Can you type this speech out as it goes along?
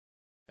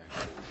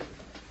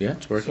Yeah,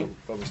 it's working. So,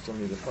 but we still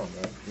need the phone,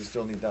 right? We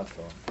still need that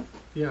phone.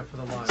 Yeah, for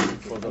the live.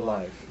 For the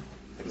live.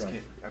 I just Right.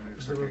 can't, I'm going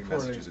to start getting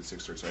recording. messages at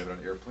 6:30, so I have it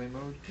on airplane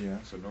mode. Yeah.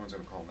 So no one's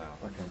going to call now.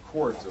 Okay.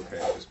 Record's okay,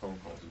 just phone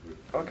calls is good.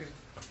 Okay.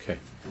 Okay.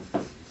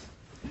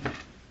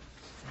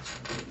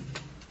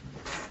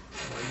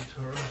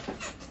 Torah.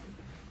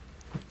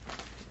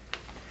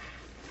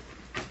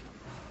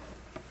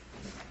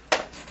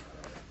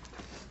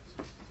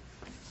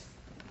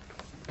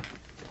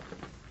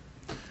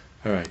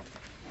 All right.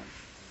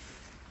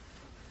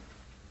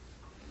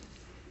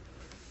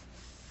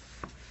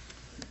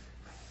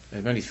 I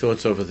had many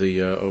thoughts over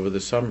the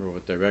summer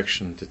what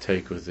direction to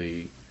take with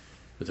the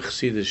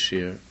Chassidus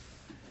year,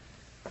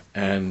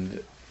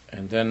 and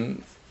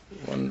then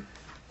one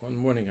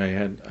morning I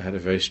had a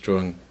very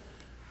strong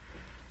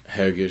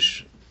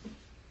hergish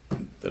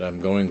that I'm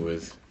going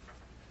with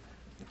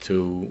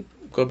to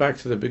go back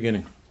to the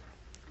beginning,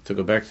 to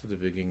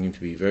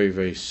be very,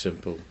 very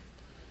simple.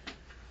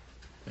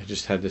 I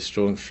just had this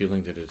strong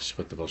feeling that it's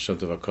what the Baal Shem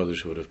Tov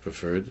HaKadosh would have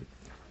preferred.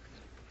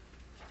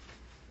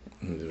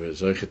 And we were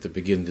zoichet to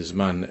begin this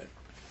man,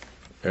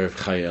 Erev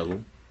Chai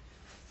Elul,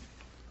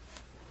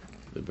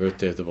 the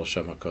birthday of the Baal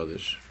Shem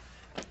HaKadosh,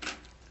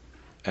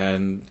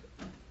 and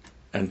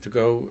to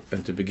go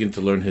and to begin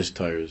to learn his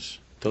Torahs,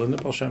 to learn the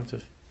Baal Shem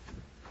Tov.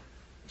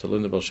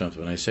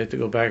 And I say to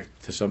go back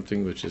to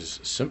something which is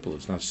simple.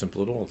 It's not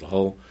simple at all. The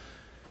whole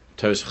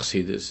Torah's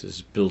Chassidus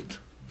is built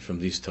from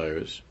these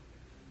Torahs,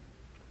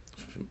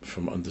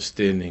 from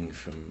understanding,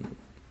 from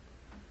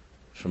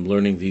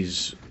learning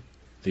these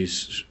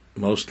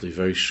mostly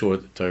very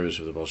short Torahs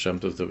of the Baal Shem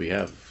Tov that we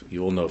have.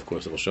 You all know, of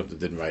course, the Baal Shem Tov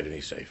didn't write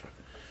any sefer.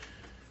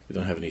 We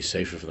don't have any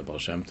sefer from the Baal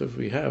Shem Tov.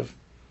 We have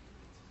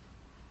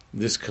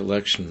this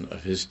collection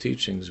of his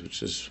teachings,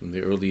 which is from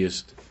the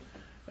earliest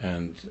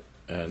and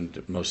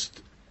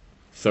most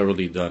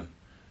thoroughly done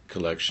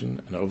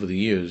collection. And over the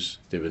years,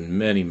 there have been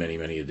many, many,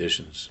 many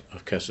editions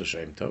of Keser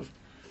Shem Tov,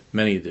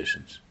 many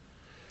editions.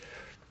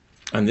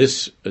 And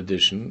this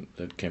edition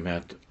that came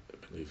out, I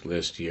believe,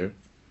 last year,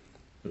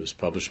 it was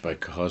published by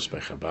Kahos, by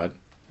Chabad,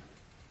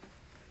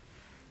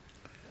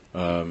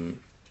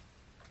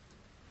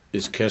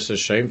 is Keser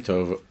Shem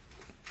Tov,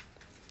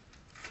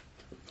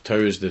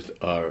 Torahs that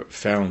are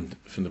found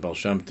from the Baal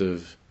Shem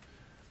Tov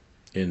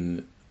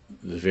in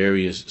the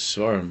various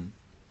Svarim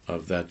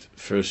of that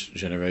first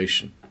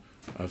generation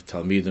of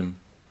Talmidim,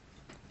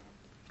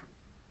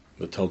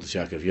 with Toldos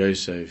Yaakov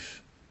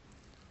Yosef,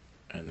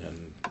 and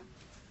then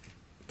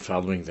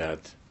following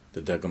that,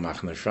 the Degel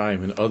Machne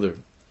Ephraim and other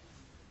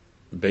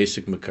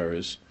basic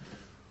Makaras,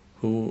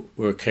 who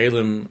were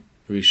Kalim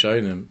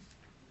Rishonim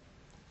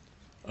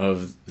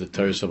of the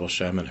Torah of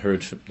Hashem and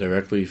heard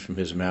directly from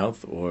his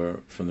mouth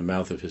or from the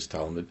mouth of his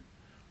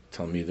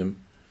Talmidim.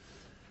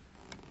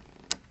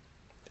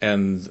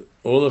 And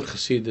all of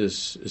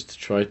Chassidus is to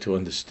try to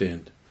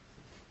understand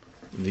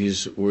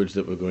these words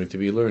that we're going to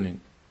be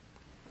learning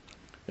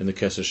in the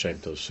Keser Shem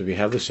Tov. So we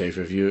have the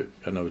Sefer.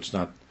 I know it's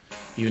not,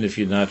 even if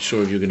you're not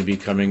sure if you're going to be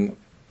coming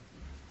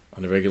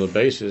on a regular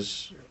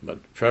basis, but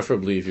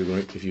preferably if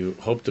you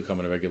hope to come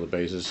on a regular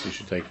basis, you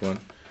should take one.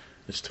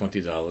 It's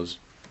 $20.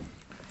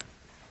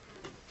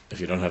 If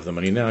you don't have the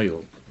money now,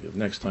 you'll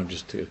next time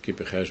just to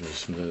keep a cheshbon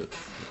from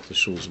the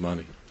shul's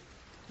money.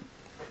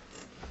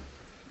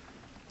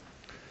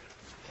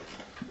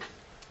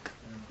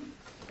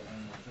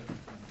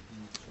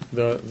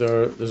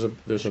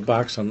 There's a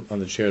box on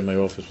the chair in my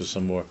office with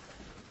some more.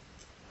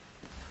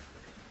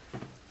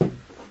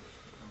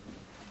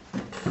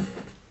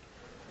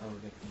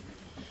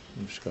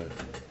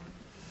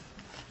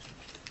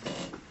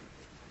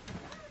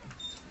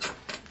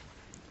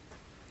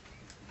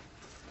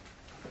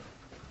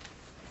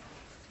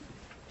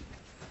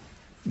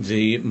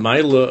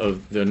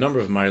 The number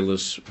of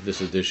milas of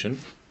this edition.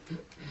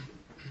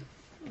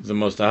 The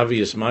most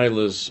obvious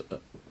milas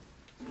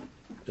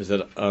is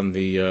that on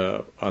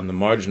the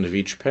margin of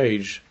each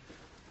page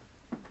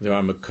there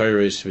are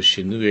makaros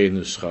v'shinuyei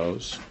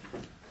nuschos.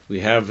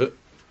 We have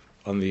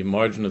on the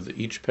margin of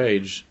each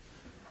page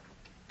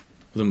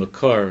the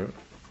makar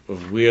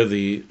of where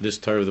this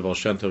Torah of the Baal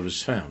Shem Tov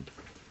is found,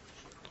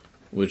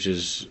 which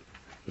is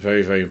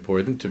very, very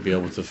important to be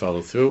able to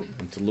follow through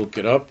and to look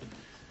it up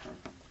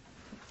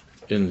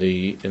in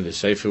the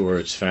Sefer where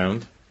it's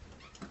found.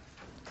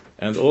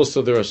 And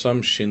also there are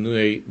some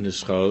shinuyei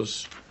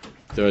nuschos.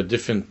 There are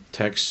different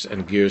texts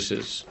and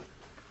girses.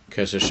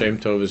 Keser Shem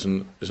Tov is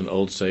an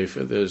old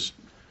sefer. There's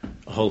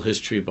a whole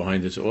history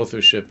behind its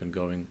authorship and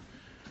going,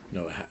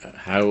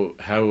 how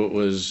it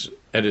was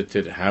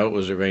edited, how it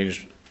was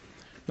arranged.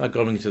 Not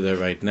going into that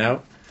right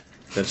now.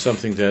 That's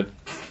something that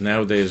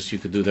nowadays you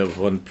could do that with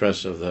one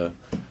press of the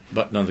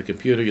button on the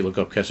computer. You look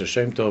up Keser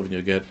Shem Tov and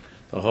you get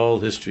the whole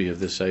history of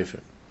this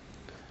sefer.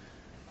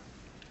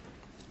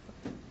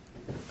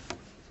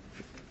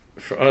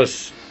 For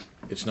us,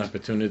 it's an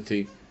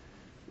opportunity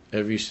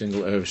every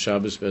single Erev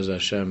Shabbos Be'ez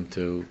Hashem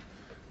to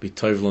be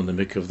toivel in the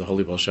mikveh of the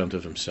Holy Baal Shem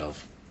Tov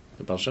himself.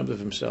 The Baal Shem Tov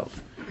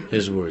himself.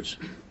 His words.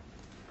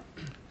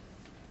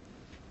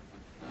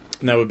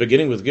 Now we're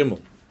beginning with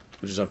Gimel,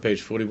 which is on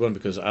page 41,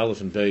 because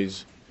Aleph and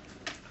Beis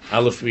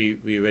Aleph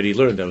we already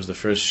learned. That was the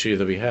first shir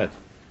that we had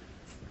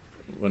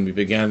when we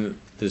began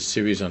this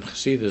series on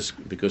Chassidus,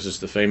 because it's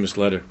the famous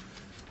letter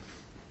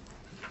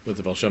that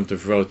the Baal Shem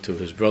Tov wrote to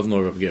his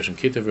brother-in-law Rabbi Gershon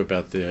Kittev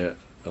about the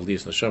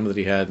Aliyas Neshama that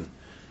he had.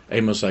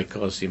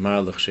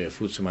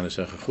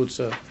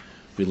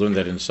 We learned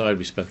that inside.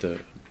 We spent a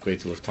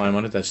great deal of time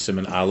on it. That's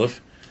Siman Aleph.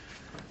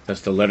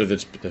 That's the letter,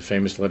 that's the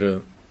famous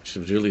letter, which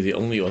is really the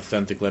only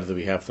authentic letter that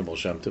we have from Baal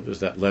Shem Tov, is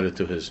that letter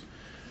to his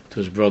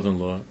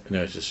brother-in-law in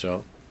Eretz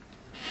Yisrael,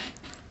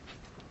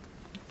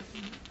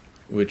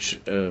 which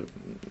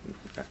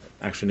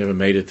actually never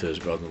made it to his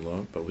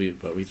brother-in-law, but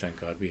we thank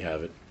God we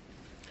have it.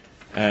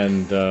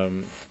 And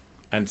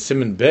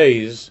Siman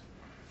Beis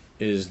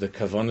is the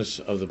kavanas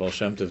of the Baal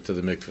Shem Tov to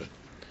the mikveh,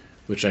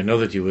 which I know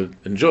that you would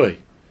enjoy,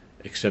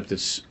 except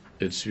it's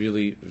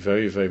really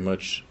very, very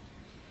much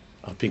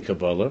al pi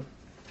Kabbalah.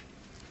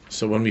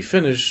 So when we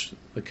finish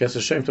the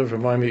Kesef Shem Tov,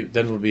 remind me,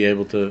 then we'll be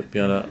able to be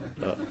on a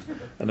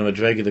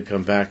madrega to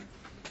come back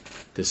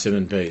to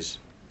Siman Beis.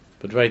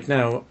 But right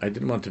now, I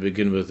didn't want to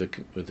begin with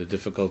the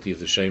difficulty of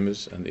the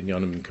Shemus and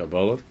Inyanim in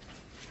Kabbalah.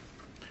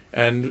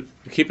 And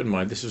keep in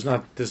mind, there's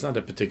not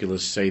a particular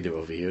seder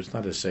over here. It's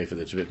not a sefer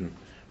that's written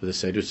with a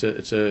seder.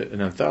 It's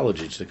an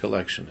anthology. It's a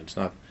collection. It's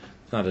not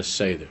a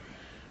seder.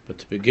 But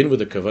to begin with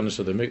the kavanas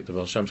of the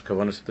Baal Shem's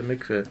kavanas of the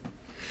mikveh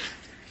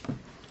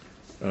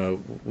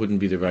wouldn't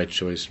be the right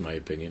choice, in my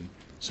opinion.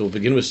 So we'll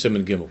begin with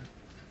Siman Gimel,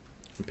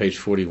 on page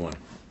 41.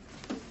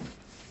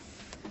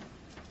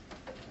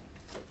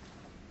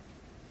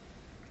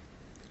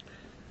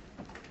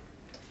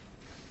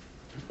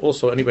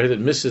 Also, anybody that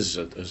misses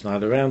it is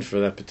not around for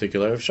that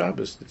particular Erev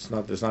Shabbos. There's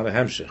not a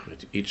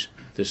hamshich.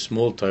 They're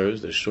small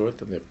Torahs, they're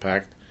short and they're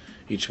packed.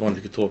 Each one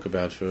we could talk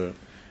about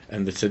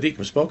and the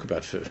tzaddikim spoke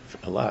about for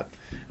a lot,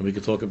 and we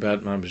could talk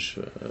about mamish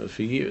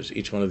for years.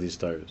 Each one of these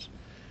Torahs.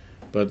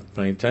 But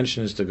my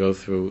intention is to go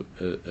through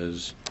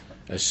as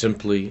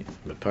simply,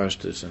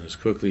 mepashtus, and as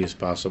quickly as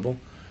possible.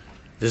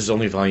 This is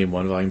only volume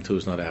 1. Volume 2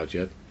 is not out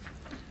yet.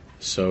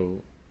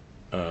 So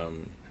I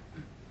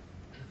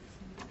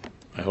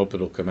hope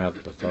it'll come out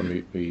by the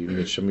time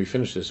we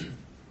finish this.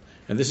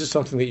 And this is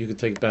something that you could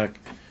take back,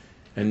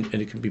 and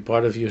it can be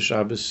part of your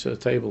Shabbos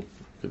table.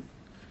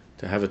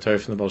 To have a Torah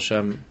from the Baal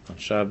Shem on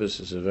Shabbos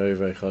is a very,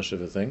 very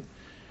chashuv thing.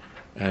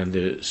 And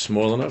they're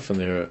small enough, and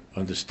they're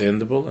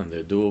understandable, and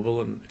they're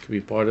doable, and it can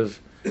be part of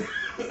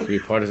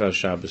our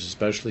Shabbos,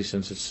 especially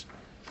since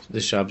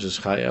this Shabbos is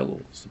Chai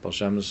Elul. The Baal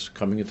Shem is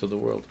coming into the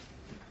world.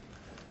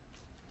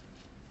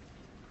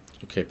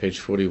 Okay, page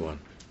 41.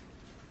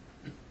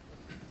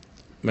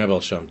 Baal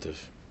Shem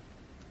Tov.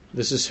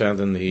 This is found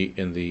in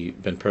the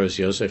Ben Peres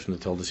Yosef and the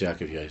Toldos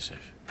Yaakov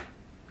Yosef.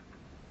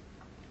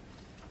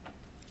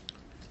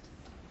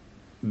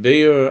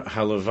 Beir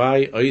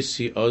halavai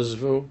oisi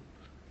ozvu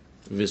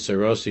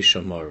v'sarosi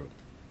shomaru.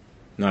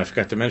 Now I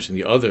forgot to mention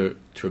the other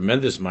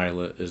tremendous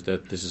mila is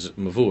that this is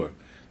mavur.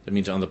 That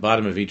means on the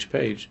bottom of each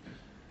page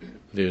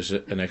there's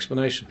an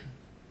explanation.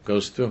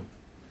 Goes through.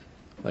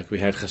 Like we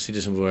had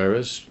Chasidus and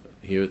Vueris,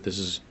 here this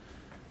is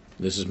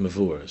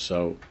mavur.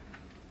 So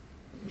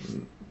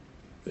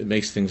it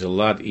makes things a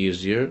lot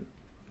easier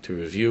to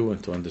review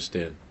and to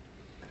understand.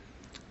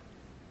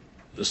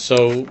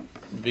 So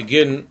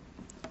begin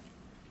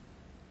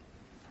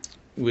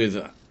with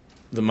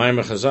the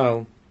Maimar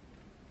Chazal.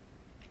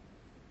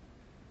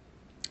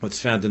 What's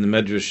found in the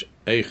Medrash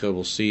Eicha,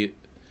 we'll see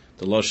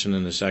the Lashon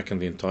in a second,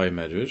 the entire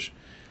Medrash.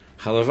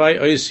 Halavai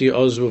oisi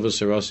ozvu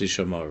v'sarasi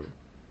shamaru.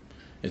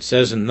 It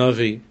says in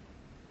Navi,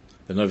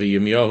 the Navi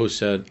Yirmiyahu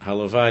said,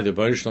 Halavai, the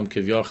Baruch Shalom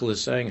Kivyachal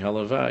is saying,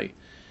 Halavai,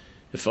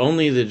 if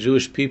only the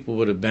Jewish people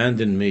would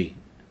abandon me,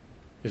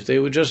 if they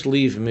would just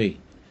leave me,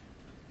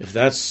 if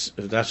that's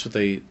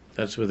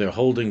what they're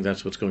holding,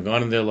 that's what's going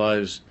on in their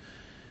lives,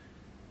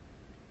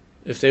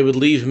 if they would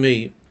leave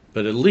me,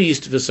 but at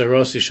least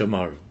v'sarasi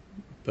shamaru,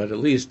 but at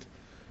least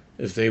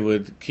if they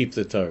would keep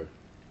the Torah.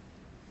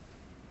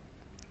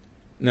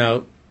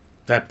 Now,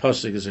 that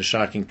pasuk is a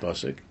shocking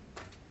pasuk,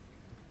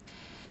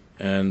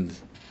 and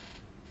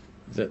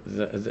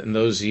in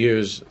those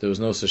years there was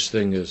no such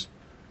thing as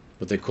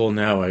what they call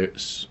now, I've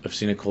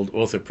seen it called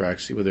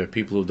orthopraxy, where there are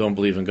people who don't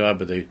believe in God,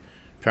 but they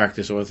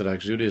practice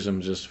Orthodox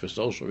Judaism just for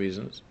social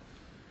reasons.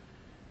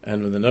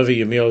 And when the Navi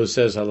Yirmiyahu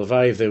says,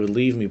 Halavai, if they would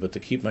leave me, but to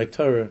keep my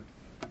Torah,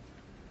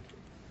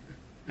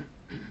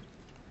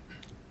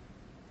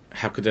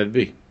 how could that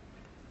be?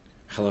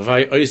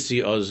 Halavai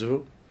oisi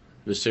ozvu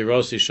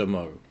v'serosi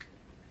shamaru.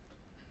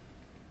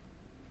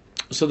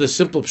 So the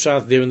simple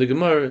pshat there in the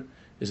Gemara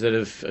is that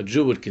if a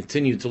Jew would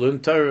continue to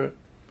learn Torah,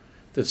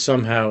 that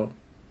somehow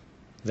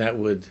that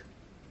would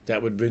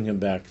bring him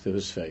back to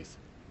his faith.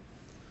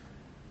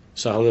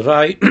 So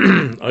halavai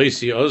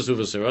oisi ozvu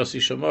v'serosi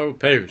shamaru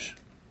perish.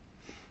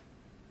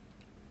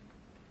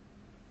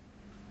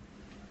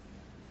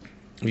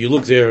 You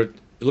look there,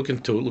 look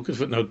at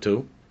footnote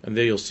 2, and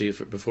there you'll see,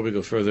 before we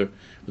go further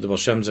with the Baal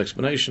Shem's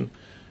explanation,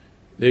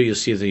 there you'll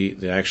see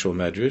the actual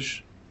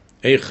Medrash.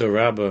 Eicha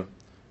Rabba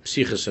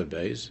Psichas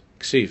Abeis,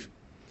 Ksiv,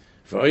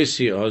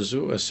 V'oisi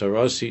Azu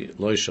Esarasi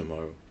Lo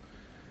Shamaru.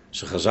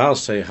 So Chazal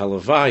say,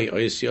 Halavai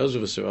oysi ozu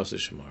v'serasi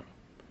shemar.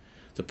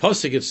 The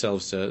Pasuk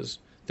itself says,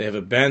 they have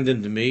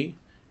abandoned me,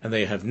 and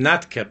they have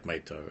not kept my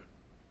Torah.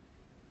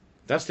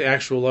 That's the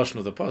actual lashon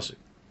of the Pasuk.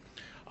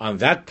 On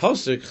that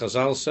Pasuk,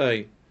 Chazal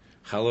say,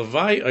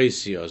 Halavai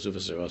oysi ozu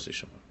v'serasi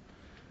shemar.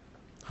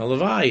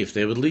 Halavai, if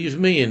they would leave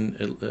me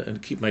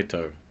and keep my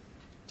Torah.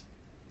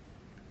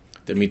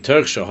 The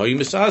mitar shahoy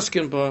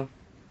misaskin ba,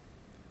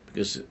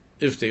 because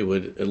if they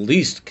would at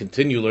least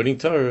continue learning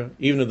Torah,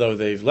 even though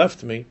they've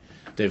left me,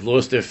 they've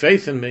lost their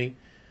faith in me,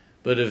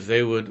 but if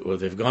they would, or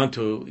they've gone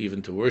to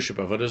even to worship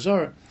Avodah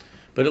Zarah,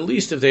 but at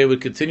least if they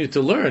would continue to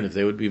learn, if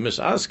they would be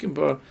misaskin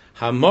ba,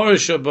 hamar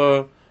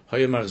shaba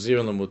hoy machzir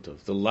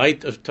lamutav, the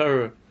light of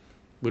Torah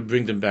would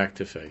bring them back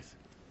to faith.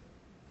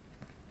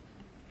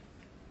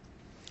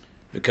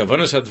 The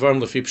kavanas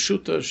hadvarim lefi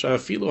pshuta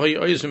shafilu hoy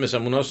oizim es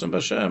amunasam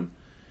b'Hashem.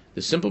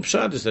 The simple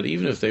pshat is that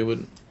even if they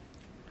would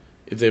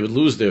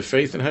lose their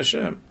faith in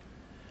Hashem,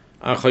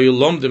 but they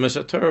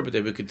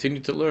would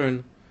continue to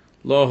learn,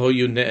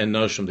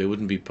 they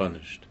wouldn't be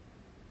punished.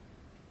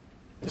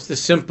 It's the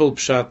simple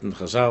pshat in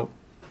Chazal,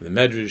 the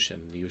Medrash,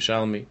 and the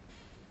Yerushalmi.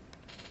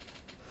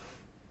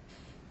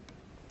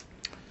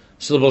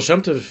 So the Baal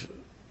Shem Tov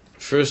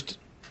first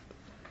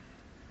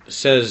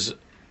says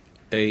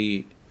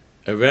a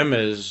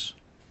remez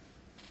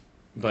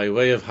by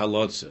way of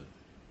halotza,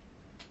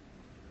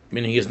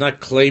 meaning he is not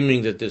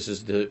claiming that this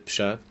is the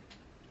pshat.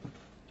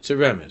 It's a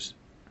remez.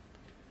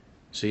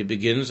 So he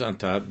begins on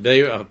top,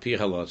 Beir al pi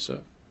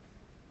halotza,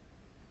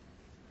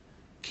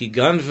 Ki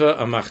ganva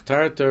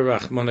amachtarta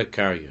rachmana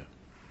karya.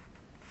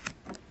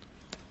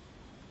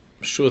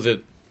 I'm sure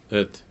that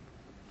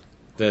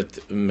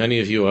many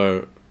of you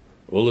are,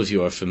 all of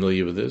you are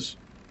familiar with this.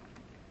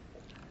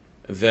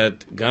 That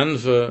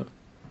ganva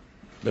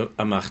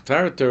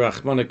amachtarta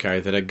rachmana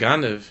karya, that a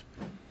ganav,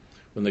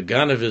 when the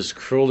ganav is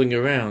crawling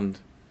around,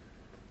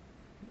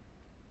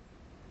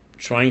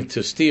 trying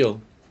to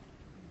steal,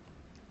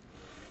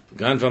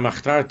 ganva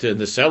machtarta, in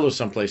the cellar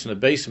someplace, in the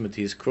basement,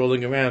 he's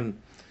crawling around.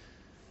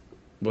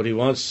 What he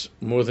wants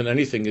more than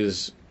anything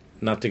is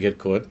not to get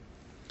caught.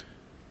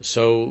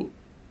 So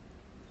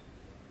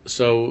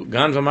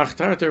ganva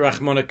machtarta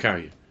rachmana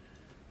karya.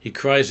 He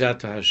cries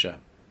out to Hashem.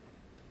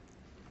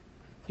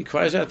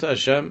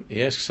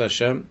 He asks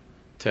Hashem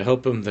to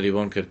help him that he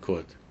won't get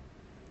caught.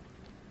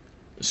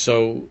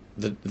 So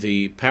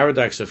the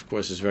paradox, of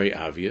course, is very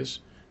obvious.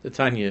 The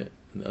Tanya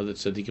and other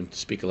tzaddikim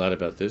speak a lot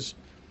about this.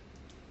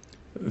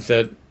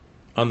 That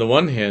on the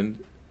one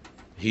hand,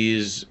 he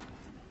is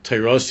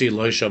Teirosi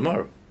lo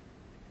shamar.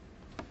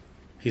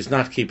 He's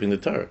not keeping the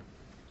Torah.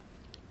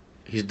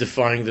 He's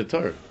defying the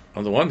Torah.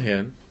 On the one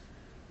hand,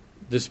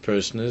 this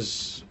person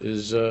is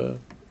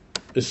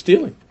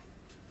stealing.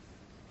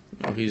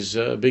 He's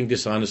being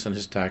dishonest on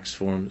his tax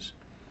forms.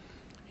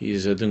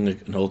 He's doing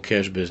an old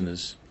cash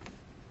business.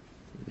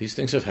 These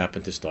things have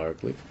happened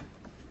historically.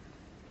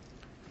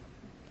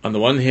 On the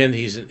one hand,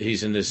 he's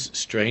in this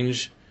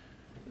strange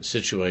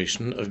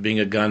situation of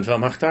being a ganva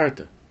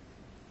machtarta,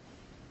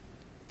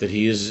 that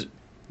he is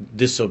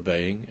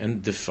disobeying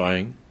and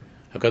defying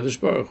HaKadosh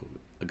Baruch Hu.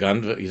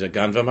 He's a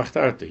ganva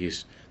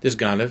machtarta. This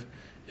ganav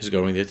is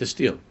going there to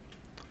steal.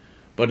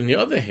 But on the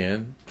other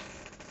hand,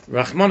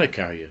 rachmana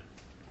karya,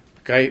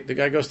 the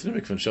guy goes to the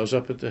mikveh and shows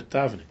up at the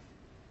davening.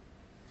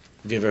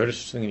 Have you ever heard of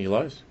such thing in your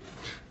lives?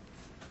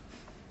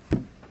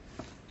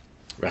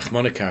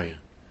 Rachmana karya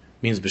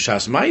means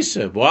b'shas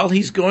ma'aseh, while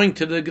he's going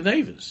to the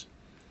gnevas,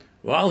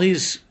 while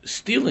he's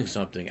stealing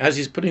something, as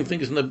he's putting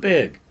things in the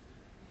bag,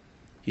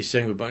 he's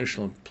saying, Rabbi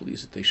Shalom,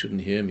 please, that they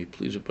shouldn't hear me.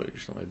 Please, Rabbi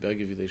Shalom, I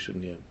beg of you, they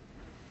shouldn't hear me.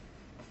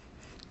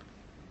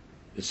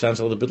 It sounds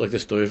a little bit like the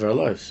story of our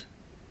lives.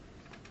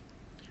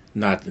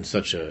 Not in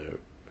such a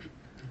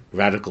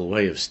radical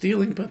way of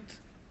stealing, but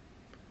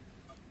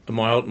a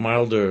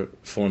milder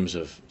forms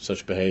of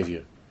such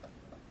behavior,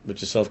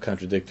 which is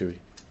self-contradictory.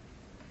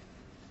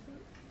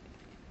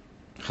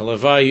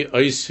 Halavai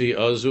oisvi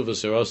azu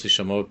v'serasi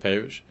shamor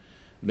perish,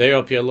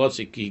 be'al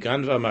pialotzi ki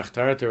ganva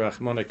machtarta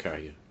rachmana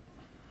karya.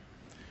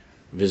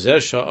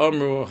 V'zeh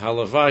sha'amru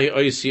halavai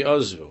oisi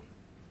azu.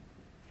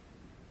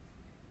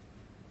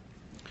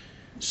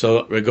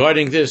 So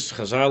regarding this,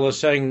 Chazal is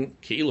saying,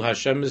 Ki'il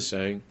Hashem is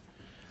saying,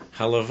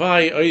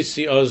 halavai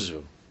oisi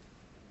azu.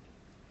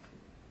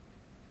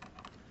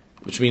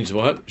 Which means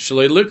what?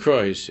 Shalei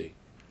likra oisi.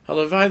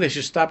 Halavai, they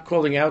should stop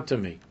calling out to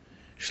me.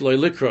 Shalei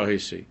likra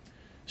oisi.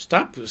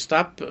 Stop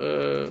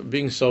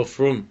being so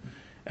frum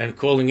and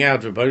calling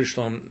out Rabbi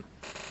Shalom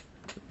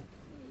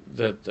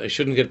that I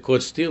shouldn't get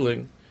caught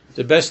stealing.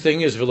 The best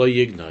thing is v'lo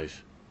yignav.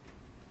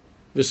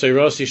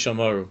 V'seirasi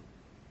shamaru.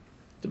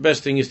 The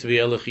best thing is to be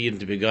elachid,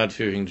 to be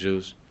God-fearing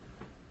Jews.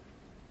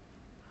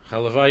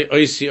 Halavai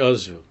oisi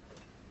azu.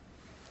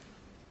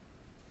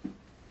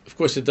 Of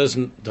course, it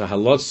doesn't. The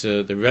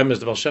halotza, the remez,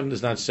 the Baal Shem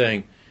is not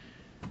saying,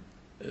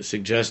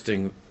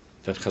 suggesting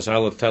that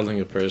Chazal are telling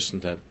a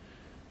person that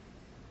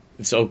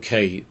it's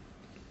okay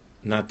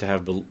not to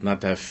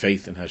have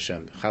faith in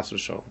Hashem. Chas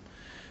v'sholom.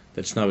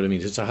 That's not what it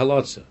means. It's a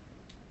halotza.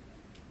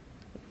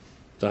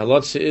 The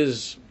halotza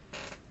is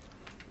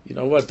you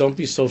know what? Don't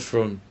be so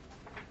frum.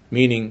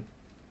 Meaning,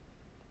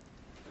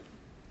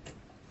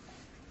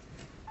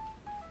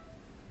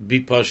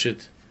 be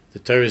pashit. The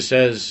Torah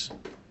says,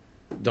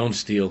 don't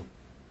steal.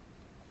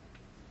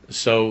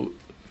 So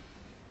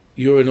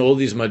you're in all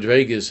these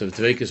madregas of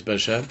dveikus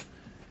b'Hashem,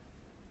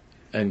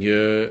 and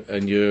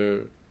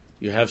you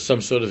have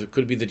some sort of, it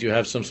could be that you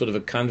have some sort of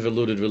a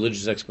convoluted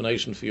religious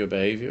explanation for your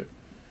behavior.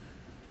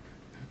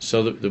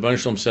 So the Rebbeinu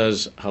Shalom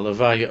says,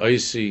 halavai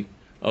oisi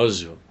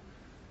ozru.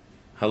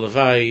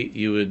 Halavai,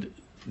 you would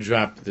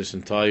drop this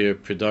entire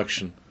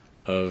production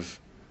of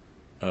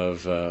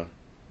your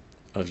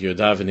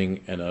davening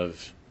and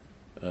of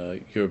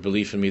your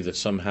belief in me that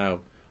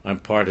somehow I'm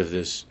part of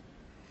this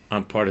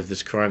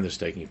crime that's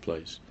taking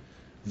place.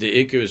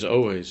 The ikr is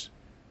always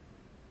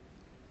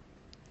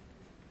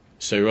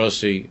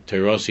Terasi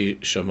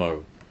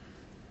Shamaru,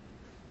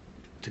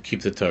 to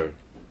keep the Torah.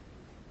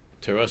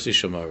 Terasi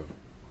Shamaru.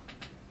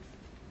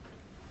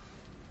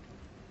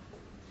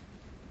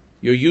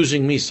 You're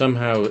using me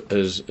somehow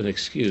as an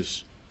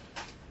excuse.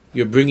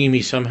 You're bringing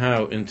me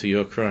somehow into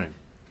your crime,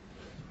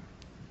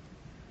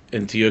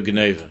 into your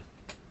Geneva.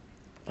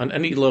 On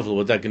any level,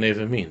 what that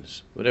Geneva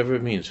means, whatever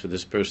it means for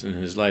this person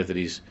in his life, that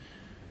he's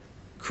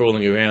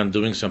crawling around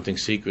doing something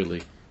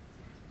secretly,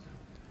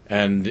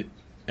 and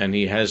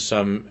he has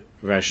some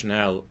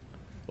rationale,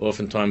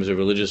 oftentimes a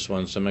religious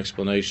one, some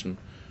explanation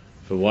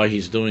for why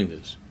he's doing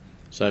this.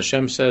 So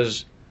Hashem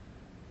says,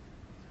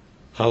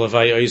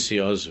 Halavai oisi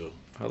azu.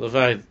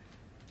 Halavai,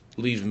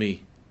 leave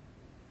me.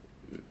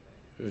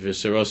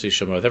 V'serasi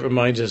shamar. That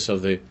reminds us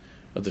of the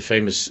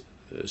famous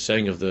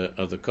saying of the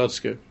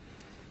Kotzker.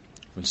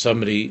 When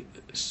somebody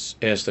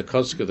asked the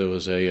Kotzker, there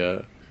was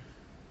a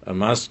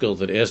maskell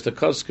that asked the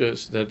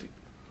Kotzker that,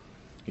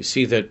 you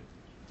see that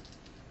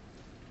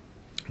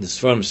the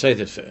Sfarim say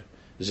that for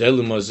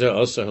Zelu Mazeh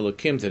also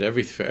Halakim, that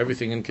for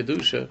everything in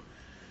Kedusha,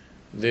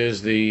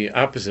 there's the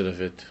opposite of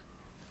it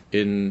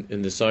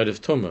in the side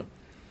of Tumah.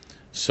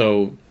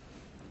 So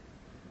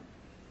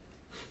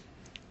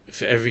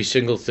for every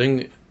single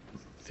thing,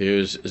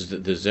 there's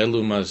the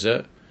Zelu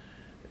Mazeh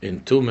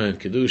in Tumah and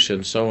Kedusha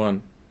and so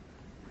on.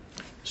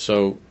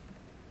 So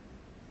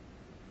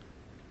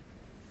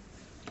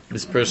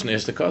this person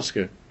asked the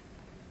Kosker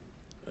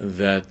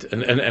that,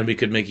 and we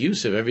could make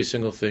use of every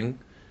single thing,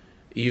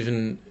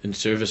 even in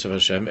service of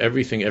Hashem.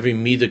 Everything, every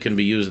midah can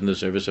be used in the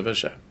service of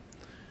Hashem.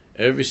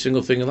 Every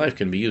single thing in life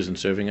can be used in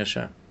serving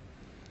Hashem.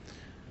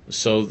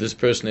 So this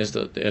person asked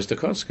the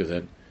Kosker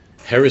that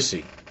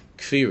heresy,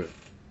 kfira.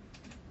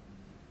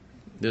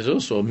 There's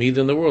also a midah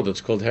in the world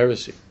that's called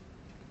heresy,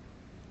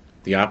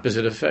 the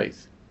opposite of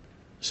faith.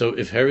 So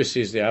if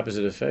heresy is the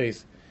opposite of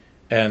faith,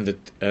 and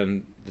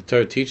the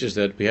Torah teaches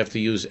that we have to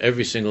use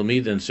every single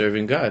midah in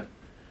serving God,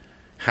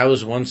 how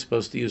is one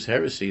supposed to use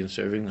heresy in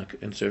serving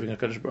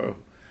HaKadosh Baruch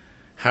Hu?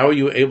 How are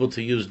you able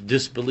to use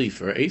disbelief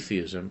or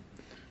atheism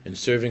in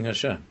serving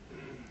Hashem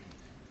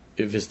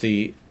if it's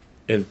the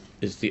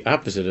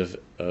opposite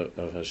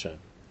of Hashem?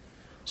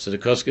 So the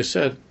Kosker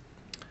said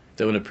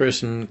that when a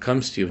person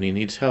comes to you and he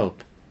needs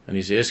help and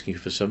he's asking you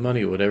for some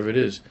money or whatever it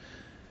is,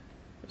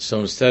 so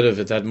instead of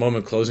at that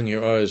moment closing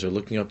your eyes or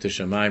looking up to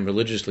Shemaim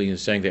religiously and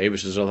saying the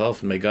Eibush will help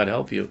and may God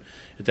help you,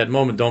 at that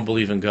moment don't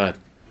believe in God.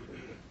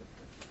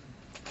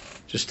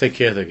 Just take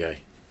care of the guy.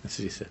 That's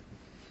what he said.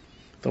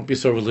 Don't be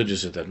so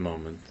religious at that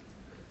moment.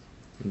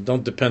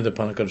 Don't depend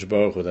upon HaKadosh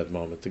Baruch Hu at that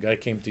moment. The guy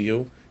came to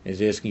you and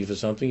he's asking you for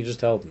something, you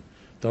just help him.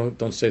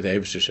 Don't say the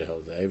Eibush should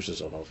help. The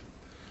Eibush will help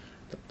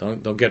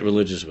him. Don't get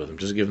religious with him.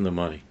 Just give him the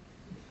money.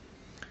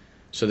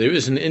 So there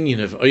is an Indian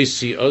of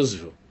Oisi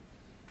Ozvu,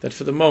 that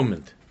for the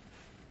moment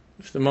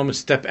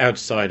step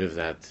outside of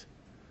that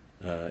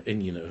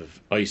Indian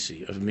of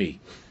Oisi, of me,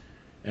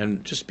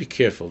 and just be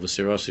careful,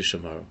 V'sirasi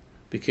Shamaru.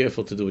 Be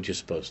careful to do what you're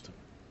supposed to.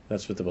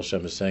 That's what the Baal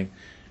Shem is saying.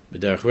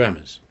 B'derech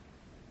Remez.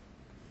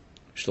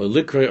 Shlo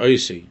likrei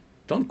Oisi.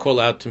 Don't call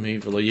out to me,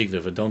 v'lo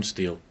yigdav, don't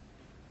steal.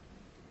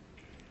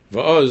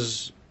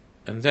 V'oz,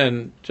 and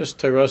then just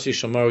Terasi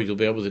Shamaru, you'll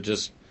be able to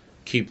just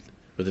keep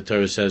what the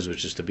Torah says,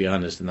 which is to be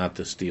honest and not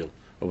to steal,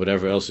 or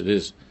whatever else it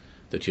is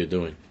that you're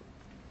doing.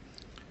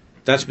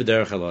 That's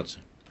B'derech Halatza.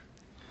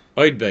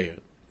 Oid Beyer,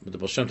 but the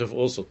Baal Shem Tov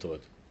also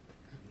taught,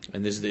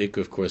 and this is the ikr,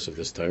 of course, of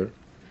this Torah.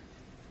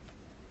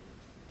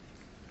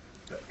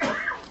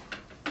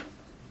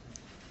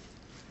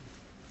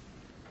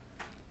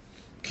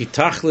 Ki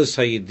tachlis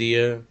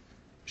hayidiyah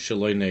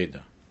shaloi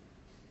neida.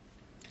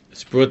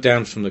 It's brought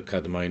down from the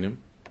Kadmainim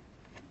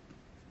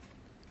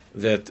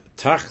that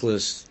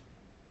tachlis,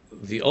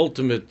 the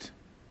ultimate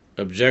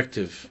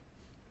objective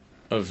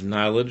of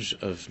knowledge,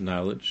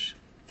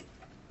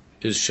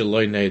 is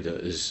shaloi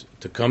neida, is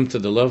to come to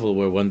the level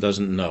where one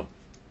doesn't know.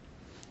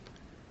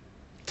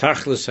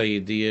 Tachlis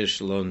hayidiyah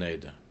shaloi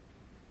neida.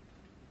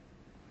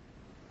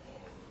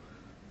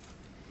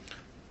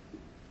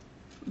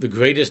 The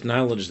greatest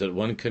knowledge that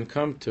one can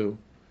come to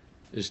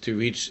is to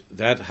reach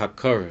that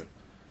hakara,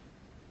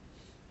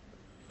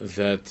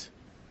 that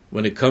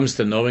when it comes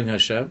to knowing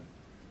Hashem,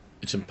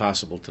 it's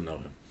impossible to know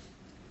Him.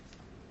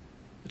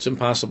 It's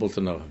impossible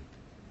to know Him.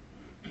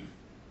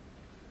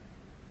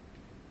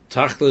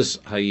 Tachlis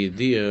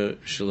hayidiyah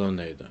shelo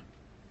neda.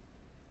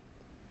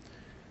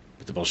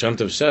 But the Baal Shem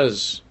Tov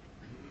says,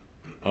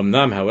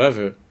 Amnam,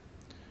 however,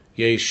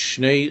 yesh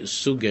shnei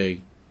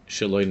sugei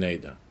shelo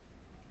neda.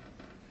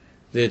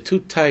 There are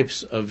two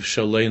types of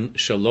shelo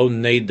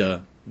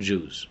neda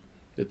Jews.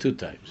 There are two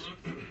types.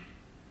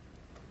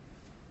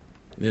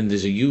 Then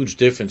there's a huge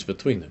difference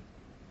between them.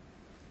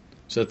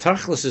 So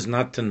Tachlis is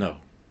not to know.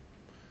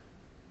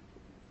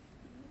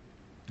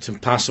 It's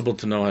impossible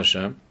to know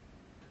Hashem,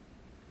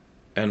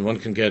 and one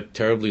can get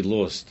terribly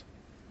lost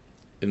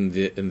in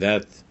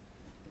that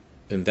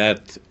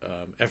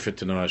effort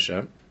to know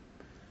Hashem.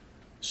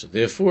 So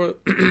therefore,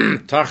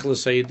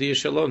 Tachlis hayidiyah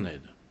shelo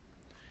neda.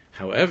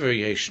 However,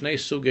 yeshnei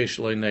sugei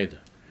shelo neda.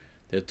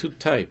 There are two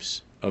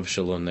types of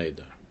shelo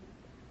neda,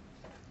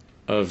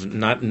 of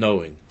not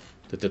knowing,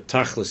 that the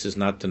Tachlis is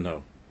not to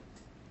know.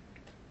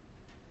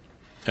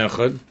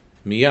 Echad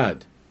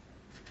miyad.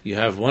 You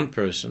have one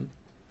person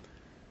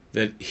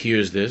that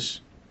hears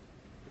this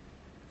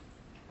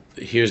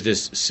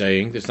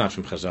saying. It's not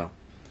from Chazal,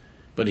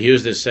 but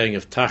hears this saying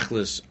of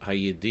Tachlis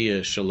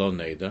hayidiyah shelo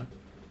neda,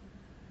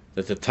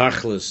 that the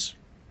Tachlis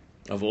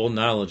of all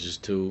knowledge is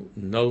to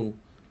know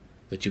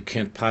that you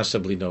can't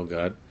possibly know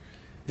God.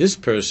 This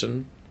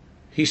person,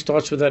 he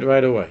starts with that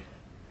right away.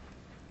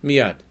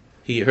 Miyad.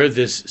 He heard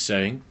this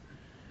saying,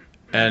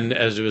 and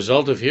as a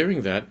result of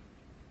hearing that,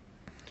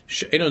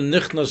 she'eno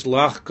nichnas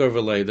lachkar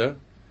v'leida,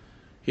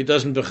 he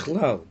doesn't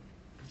bechlal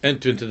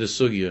enter into the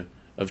sugya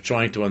of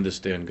trying to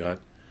understand God,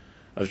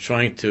 of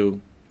trying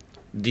to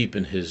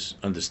deepen his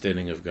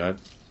understanding of God.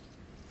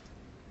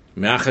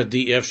 Me'achad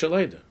di'ef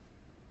shaleida.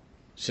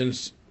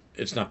 Since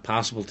it's not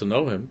possible to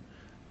know him,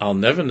 I'll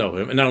never know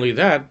him. And not only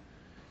that,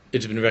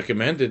 it's been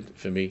recommended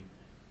for me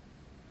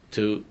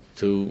to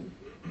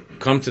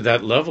come to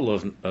that level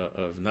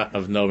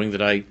of knowing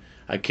that I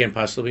can't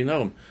possibly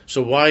know him.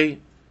 So why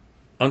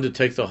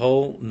undertake the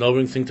whole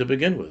knowing thing to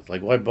begin with?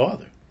 Like, why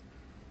bother?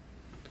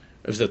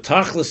 If the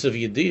Tachlis of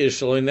Yediyah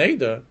shelo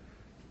neda,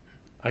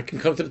 I can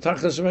come to the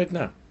Tachlis right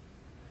now.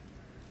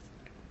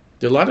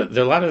 There are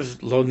a lot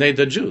of lo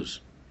neda Jews.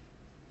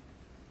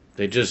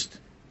 They just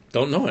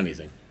don't know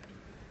anything.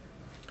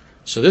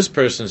 So this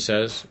person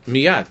says,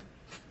 miyad,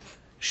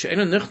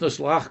 she'ena nichnas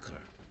lachkar.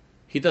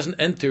 He doesn't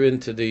enter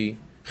into the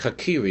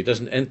chakir, he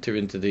doesn't enter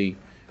into the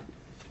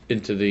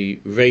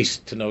race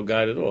to know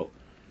God at all.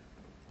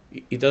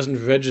 He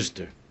doesn't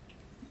register.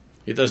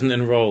 He doesn't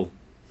enroll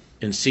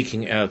in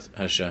seeking out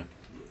Hashem.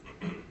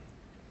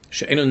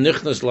 She'ena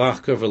nichnas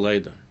lachkar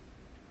v'leida.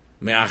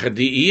 Me'achad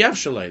di'iyaf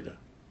shaleida.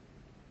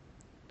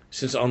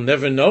 Since I'll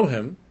never know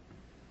him,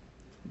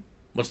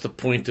 what's the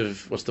point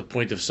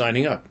of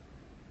signing up?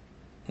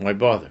 Why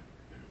bother?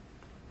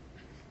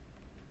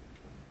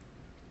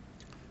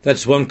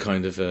 That's one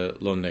kind of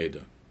lo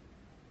neda.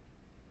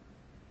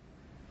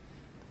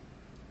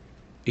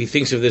 He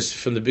thinks of this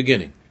from the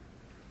beginning,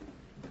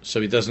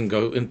 so he doesn't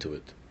go into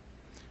it.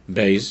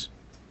 Beis,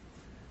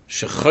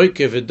 shechoike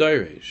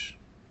v'doresh,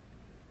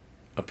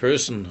 a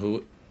person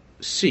who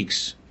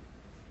seeks,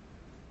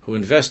 who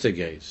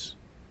investigates,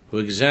 who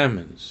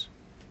examines,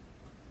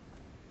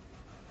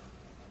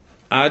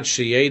 ad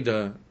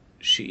sheyeda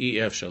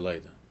she'ef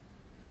shaleida.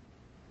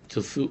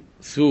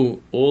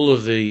 Through all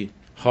of the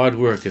hard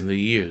work and the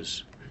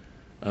years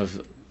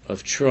of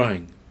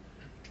trying,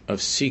 of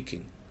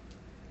seeking,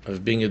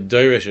 of being a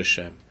Doresh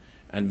Hashem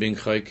and being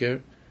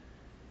Chayker,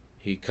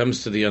 he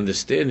comes to the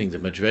understanding, the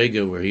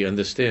Madrega, where he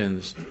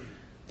understands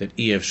that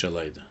Ef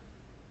Shaleida.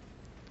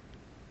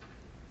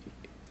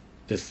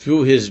 That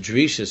through his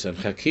Drishas and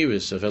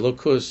Chakiris of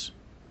Elokus,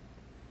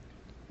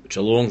 which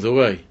along the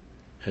way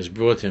has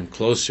brought him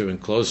closer and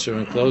closer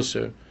and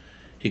closer,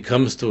 he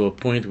comes to a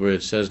point where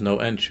it says no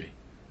entry.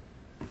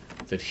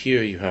 That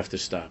here you have to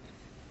stop.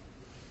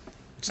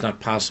 It's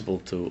not possible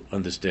to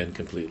understand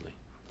completely.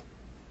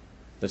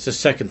 That's the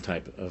second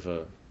type of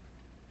a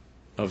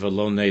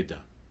lo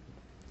neda,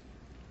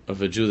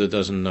 of a Jew that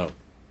doesn't know.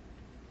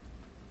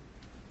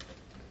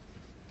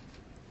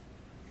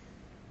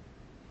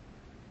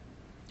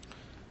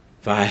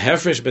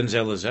 V'hahefresh ben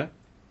zelazeh,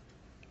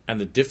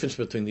 and the difference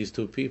between these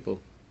two people.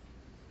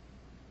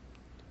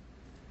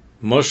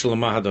 Moshe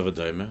l'mahad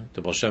avadayme.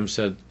 The Baal Shem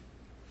said,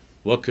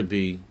 what's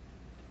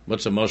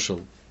a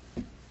moshel?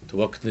 To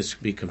what can this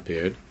be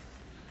compared?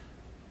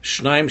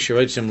 Shnaim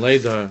sherotzim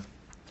leida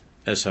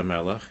es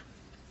hamelach.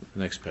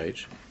 Next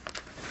page.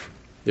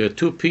 There are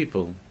two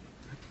people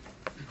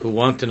who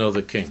want to know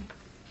the king.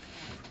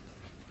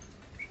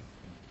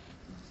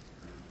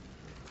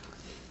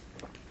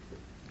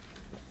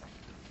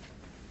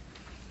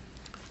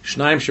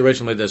 Shnaim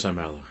sherotzim leida es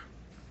hamelach.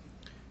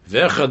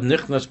 Ve'echad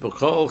nichnas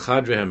b'kol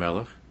chadrei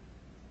hamelach.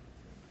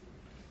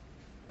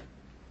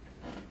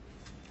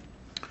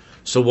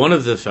 So one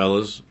of the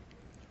fellows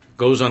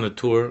goes on a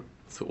tour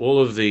through all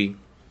of the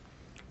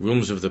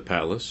rooms of the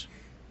palace.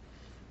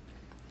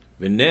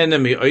 And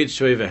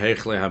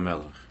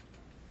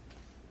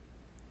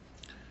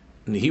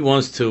he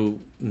wants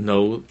to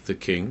know the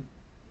king.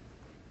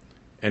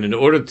 And in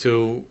order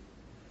to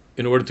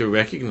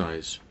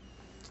recognize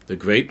the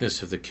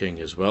greatness of the king,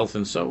 his wealth,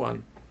 and so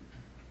on.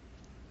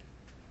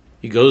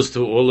 He goes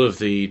through all of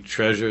the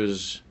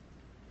treasures,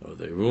 or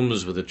the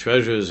rooms with the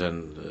treasures,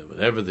 and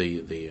whatever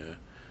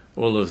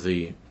all of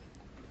the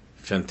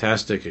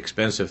fantastic,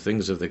 expensive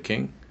things of the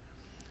king,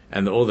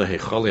 and all the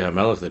Heichali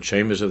HaMelech, the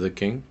chambers of the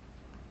king.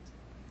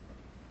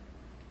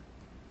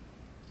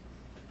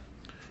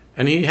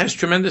 And he has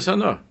tremendous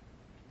honor.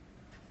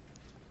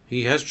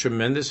 He has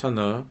tremendous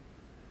honor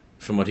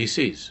from what he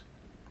sees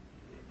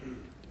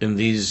in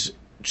these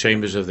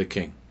chambers of the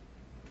king.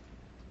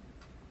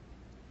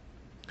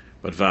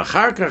 But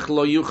v'achar kach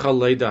lo yuchal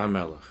leida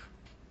HaMelech.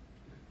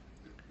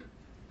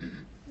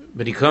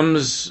 But he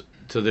comes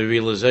to the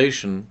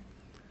realization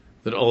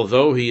that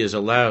although he is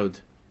allowed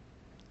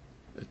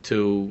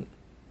to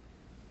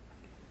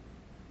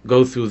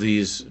go through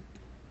these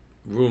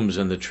rooms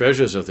and the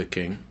treasures of the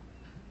king,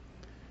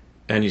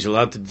 and he's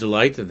allowed to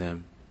delight in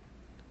them,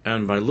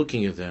 and by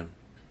looking at them,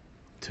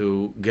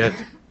 to get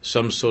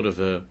some sort of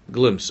a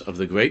glimpse of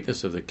the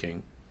greatness of the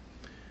king,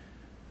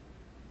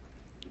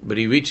 but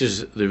he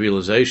reaches the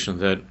realization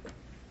that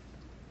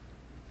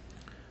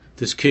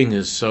this king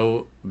is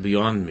so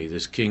beyond me.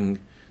 This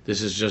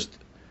is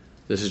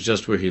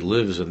just where he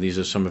lives, and these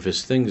are some of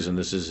his things, and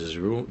this is his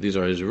room. These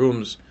are his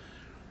rooms.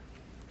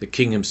 The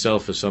king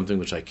himself is something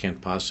which I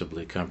can't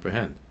possibly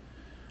comprehend.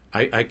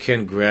 I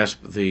can't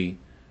grasp the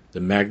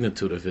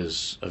magnitude of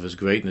his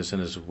greatness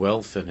and his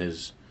wealth and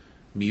his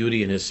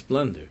beauty and his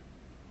splendor.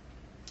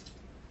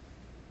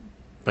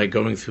 By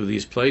going through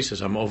these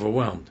places, I'm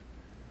overwhelmed.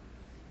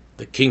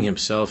 The king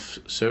himself,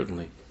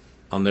 certainly,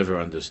 I'll never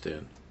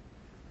understand.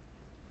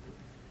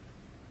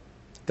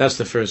 That's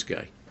the first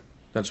guy.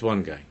 That's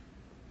one guy.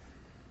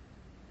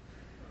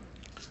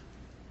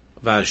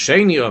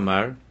 V'asheni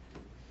Omar.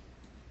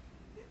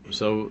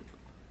 So,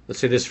 let's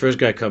say this first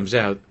guy comes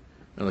out,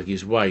 and like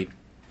he's white,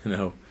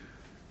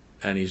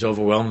 and he's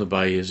overwhelmed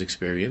by his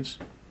experience.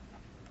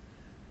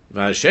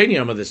 V'asheni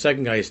Omar, the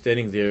second guy is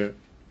standing there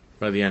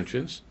by the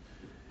entrance,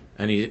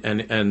 and he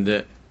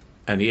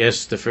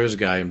asks the first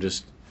guy, I'm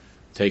just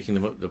taking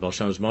the Baal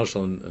Shem Tov's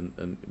mashal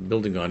and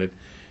building on it.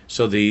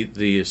 So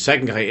the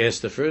second guy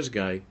asked the first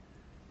guy,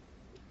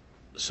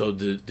 so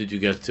did you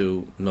get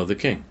to know the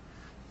king?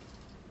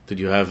 Did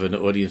you have an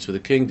audience with the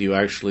king?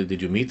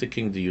 Did you meet the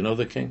king? Do you know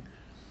the king?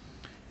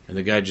 And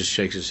the guy just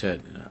shakes his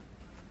head. No,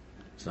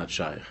 it's not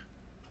shaykh.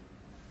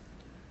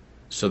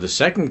 So the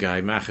second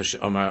guy,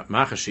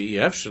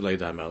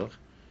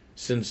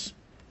 since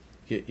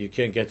you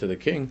can't get to the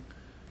king,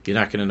 you're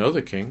not going to know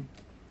the king.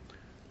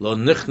 Lo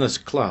nichnas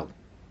klal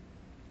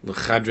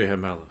l'chadrei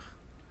hamelech.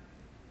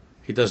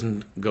 He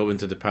doesn't go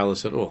into the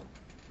palace at all.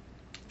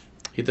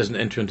 He doesn't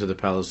enter into the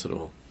palace at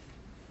all.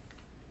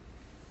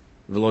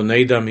 V'lo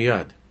neida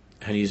miyad,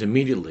 and he's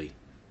immediately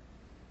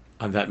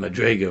on that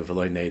madrega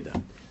v'lo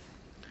neida.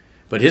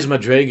 But his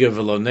madrega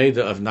v'lo neida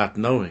of not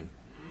knowing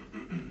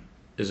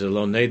is a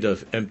lo neida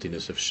of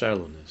emptiness, of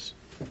shallowness,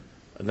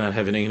 of not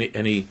having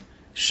any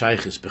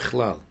shaykhis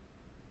bichlal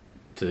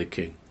to the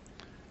king,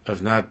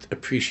 of not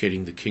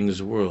appreciating the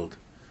king's world,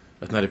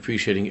 of not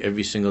appreciating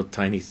every single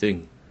tiny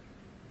thing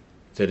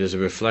that is a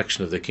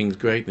reflection of the king's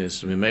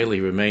greatness. Mimele,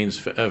 he remains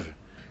forever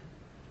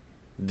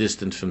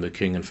distant from the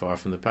king and far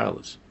from the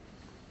palace.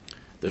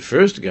 The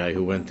first guy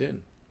who went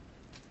in,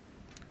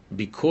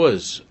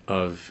 because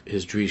of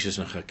his drishas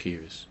and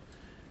chakiras,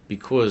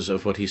 because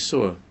of what he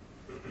saw,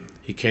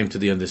 he came to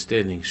the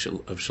understanding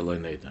of Shalai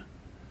Neda.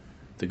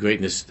 The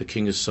greatness, the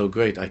king is so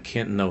great, I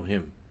can't know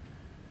him,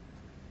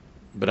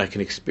 but I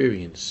can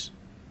experience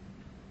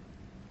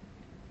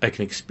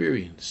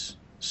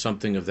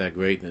something of that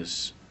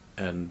greatness,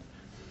 and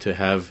to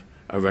have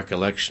a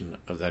recollection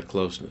of that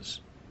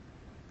closeness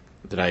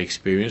that I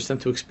experienced, and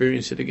to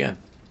experience it again.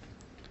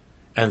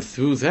 And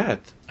through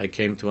that, I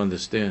came to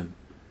understand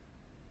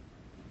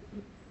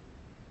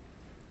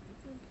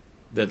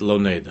that lo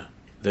neda,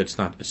 it's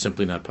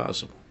simply not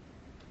possible.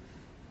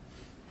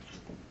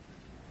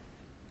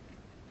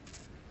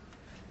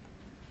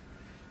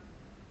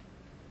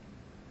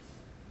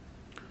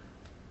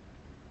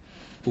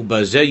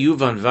 Ubazeh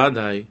yuvan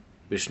vadai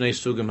b'shnei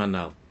sugim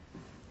hanal.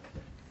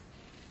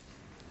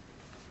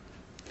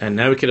 And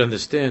now we can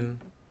understand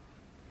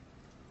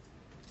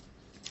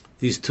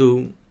these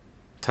two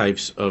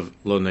types of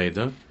lo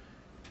neda,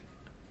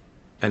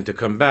 and to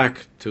come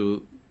back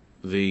to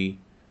the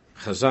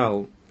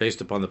Chazal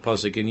based upon the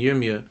pasuk in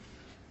Yirmiyah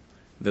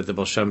that the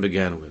Baal Shem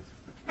began with.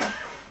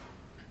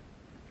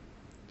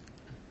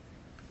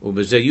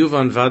 Ubezeh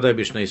yuvan vadai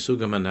b'shnei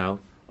sugim hanal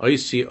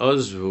oisi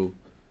ozvu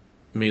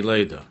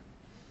mileda.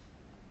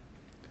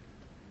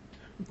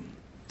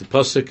 The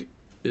pasuk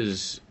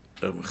is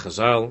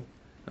Chazal,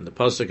 and the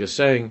pasuk is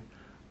saying,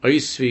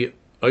 "Oisi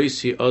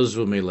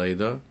ozvu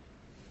mileda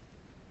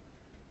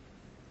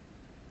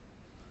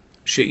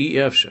she'i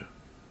efsher."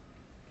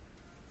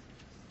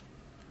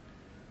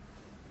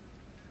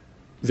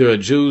 There are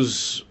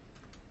Jews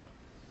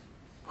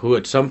who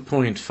at some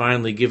point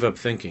finally give up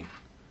thinking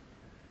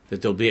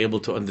that they'll be able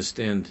to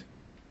understand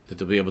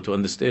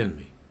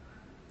me.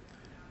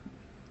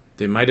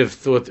 They might have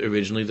thought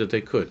originally that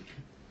they could.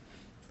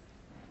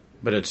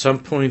 But at some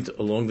point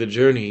along the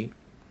journey,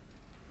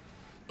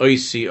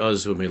 oisi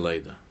azu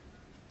mileda.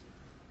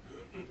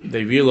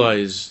 They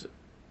realized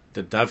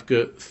that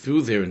Davka,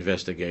 through their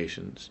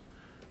investigations,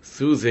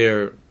 through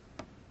their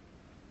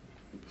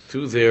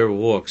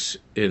walks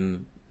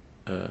in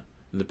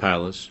the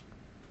palace,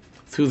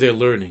 through their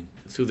learning,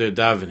 through their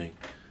davening,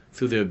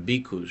 through their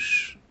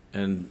bikush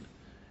and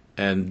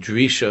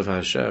drisha of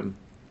Hashem,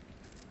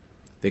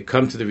 they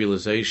come to the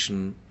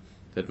realization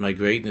that my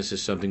greatness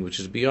is something which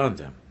is beyond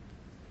them.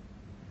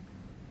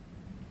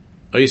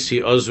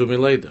 Oisi azu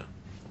mileda,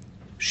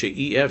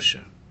 she'i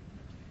efsha.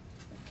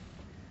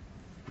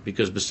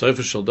 Because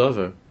b'sofer shel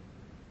davar,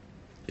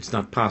 it's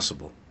not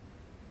possible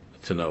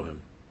to know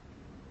him.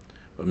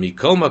 But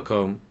mikol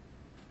makom,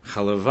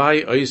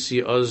 halavai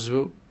oisi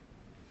azu,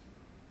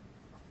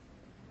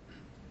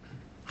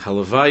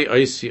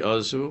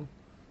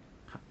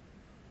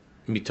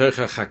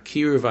 mitocha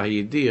chakir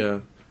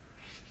v'hayidia,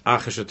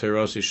 achash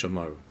terosi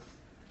shamaru.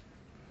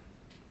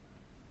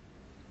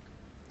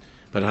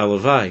 But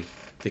halavai,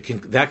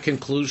 that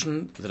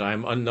conclusion that I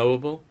am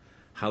unknowable,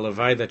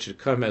 halavai, that should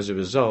come as a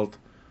result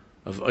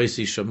of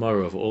Oisi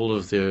Shamaru, of all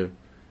of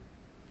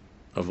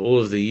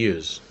the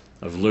years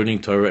of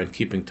learning Torah and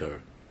keeping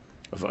Torah,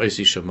 of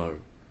Oisi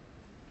Shamaru.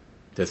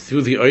 That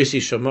through the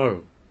Oisi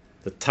Shamaru,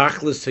 the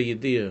Tachlis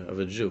Hayidiyah of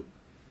a Jew,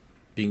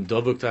 being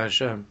Dobuk to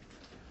Hashem,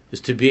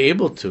 is to be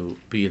able to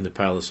be in the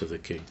palace of the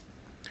king,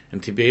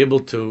 and to be able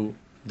to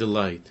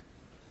delight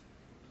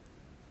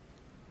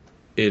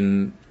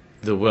in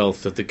the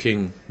wealth that the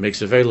king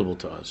makes available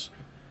to us.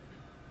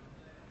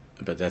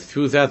 But that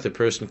through that the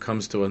person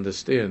comes to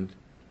understand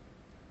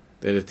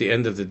that at the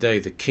end of the day,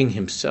 the king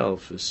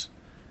himself is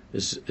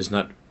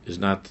not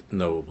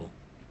knowable.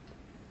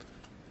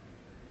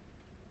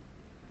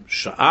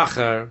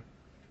 Sha'achar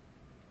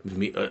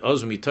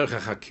oz mitocha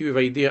chakir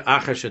v'idea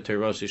achar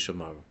sheterosi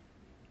shamaru.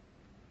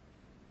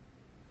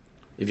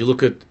 If you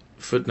look at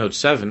footnote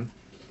 7,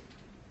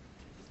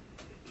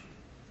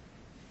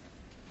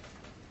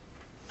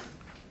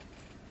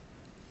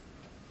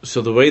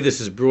 so the way this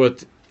is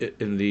brought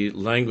in the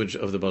language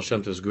of the Baal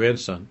Shem Tov's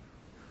grandson,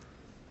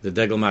 the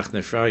Degel Machne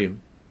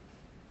Ephraim,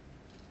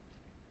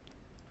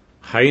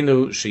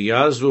 Hainu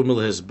sheyazvu mil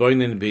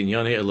hezboinin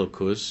b'inyane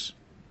elokus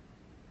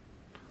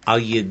al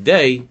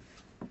yedei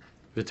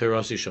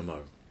v'terasi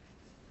shamaru.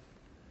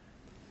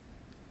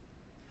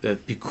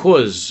 That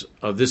because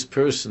of this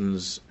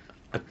person's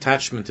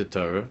attachment to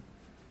Torah,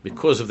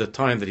 because of the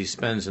time that he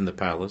spends in the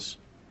palace,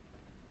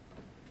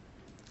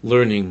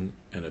 learning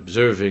and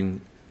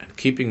observing and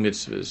keeping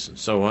mitzvahs and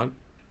so on,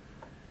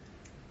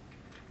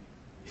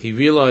 he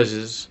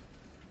realizes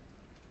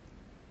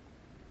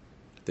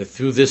that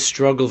through this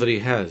struggle that he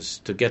has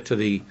to get to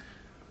the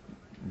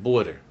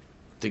border,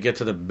 to get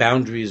to the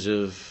boundaries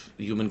of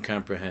human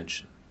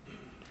comprehension,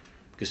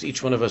 because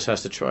each one of us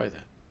has to try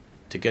that,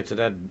 to get to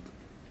that,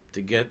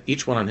 to get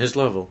each one on his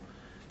level,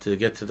 to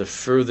get to the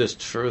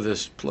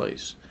furthest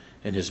place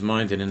in his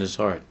mind and in his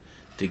heart,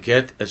 to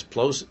get as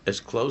close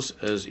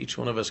as each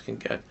one of us can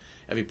get.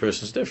 Every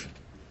person's different,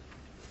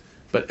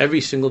 but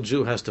every single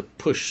Jew has to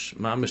push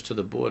mamish to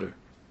the border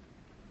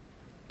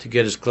to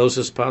get as close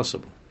as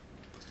possible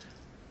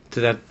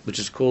to that which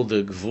is called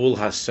the Gvul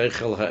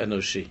HaSeichel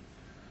HaEnoshi,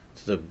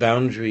 to the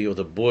boundary or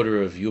the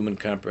border of human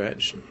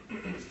comprehension.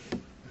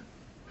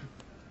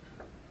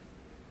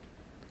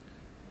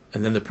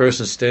 And then the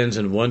person stands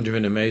in wonder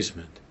and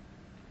amazement,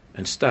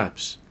 and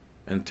stops,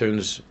 and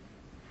turns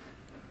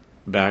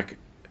back,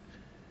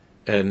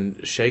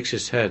 and shakes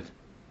his head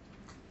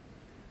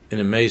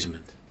in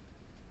amazement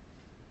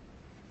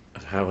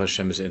of how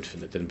Hashem is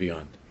infinite and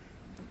beyond.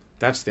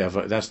 That's the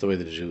way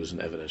that the Jew is in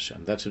Eved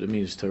Hashem. That's what it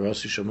means,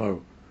 Terasi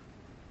Shamaru.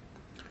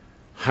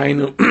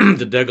 Hainu,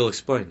 the Degel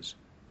explains.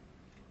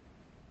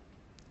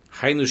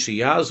 Hainu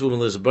sheyazvu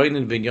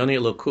milizbainin binyani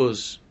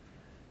elokus.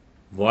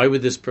 Why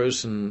would this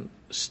person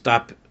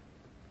stop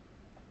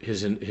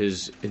his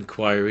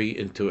inquiry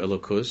into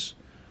elokus?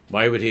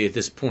 Why would he at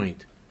this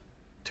point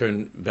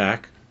turn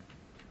back?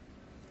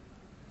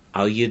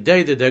 Al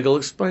yedei, the Degel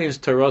explains,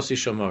 Terasi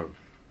Shamaru.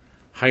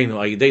 Hainu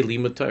al yedei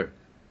limud Torah,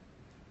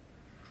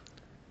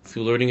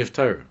 through learning of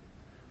Torah.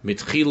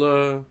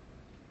 Mitchila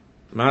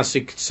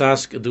Masik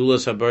Tsask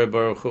Adulas Habar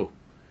Baruch Hu.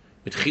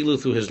 Mitchilu,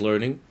 through his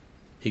learning,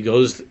 he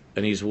goes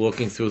and he's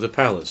walking through the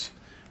palace.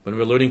 When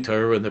we're learning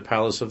Torah, we're in the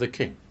palace of the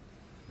king.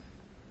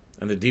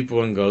 And the deeper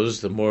one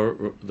goes, the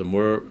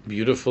more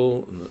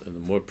beautiful and the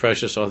more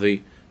precious are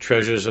the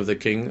treasures of the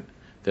king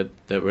that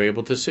we're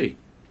able to see.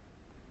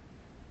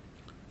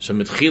 So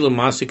Mitchilu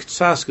Masik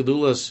Tsask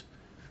Adulas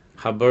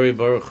Habari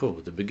Baruch Hu.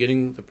 At the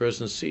beginning, the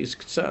person sees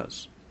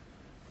Ktsas.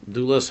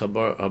 Dulas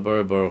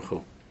Habar Baruch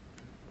Hu.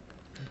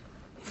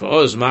 For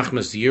Oz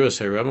Machmas Yiras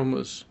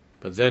Haramus,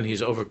 but then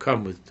he's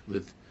overcome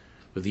with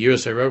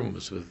Yiras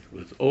Haramus,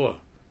 with awe.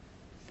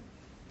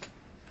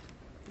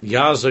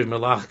 Yazog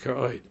Melach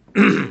Karoid.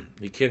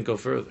 He can't go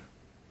further.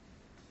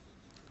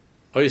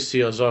 Oisi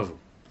Azavu.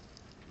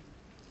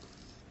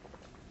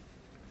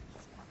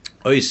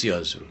 Oisi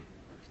Azu.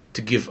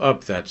 To give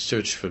up that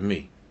search for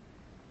me.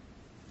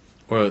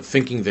 or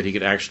thinking that he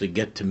could actually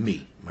get to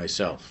me,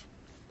 myself.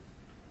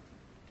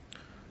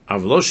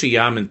 Avloshi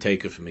yamin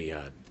takeoff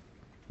miyad,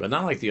 but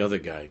not like the other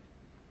guy.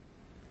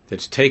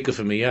 That's takeoff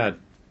miyad.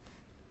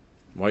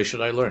 Why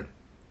should I learn?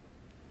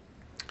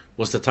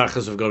 What's the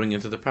tachas of going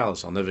into the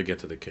palace? I'll never get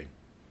to the king.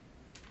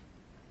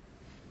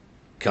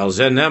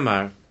 Kalzen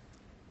nemar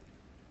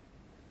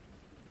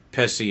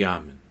pesi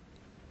yamin.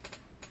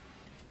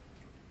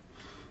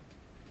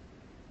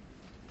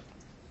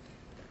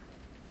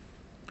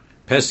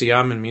 Pesi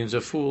yamin means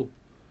a fool.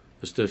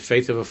 It's the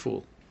faith of a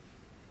fool.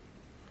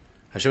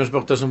 Hashem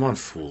Yisborach doesn't want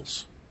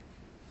fools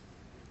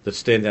that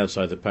stand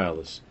outside the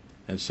palace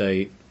and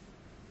say,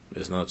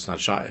 it's not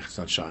shaykh, it's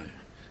not shaykh.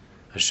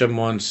 Hashem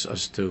wants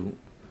us to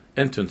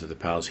enter into the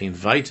palace. He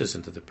invites us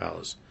into the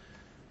palace.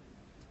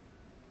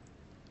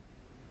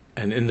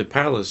 And in the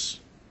palace,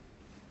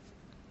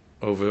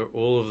 over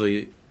all of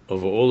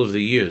the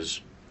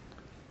years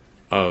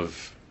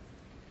of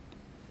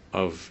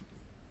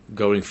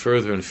going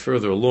further and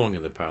further along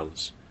in the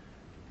palace,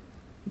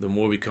 the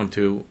more we come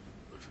to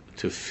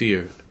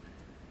fear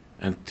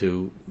and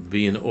to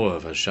be in awe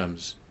of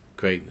Hashem's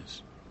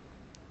greatness,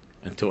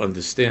 and to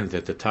understand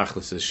that the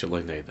tachlis is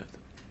shaloi neidat.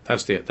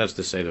 That's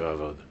the Seder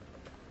Avodah.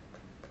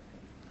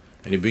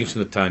 And he brings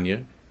from the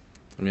Tanya.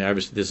 I mean,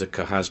 obviously there's a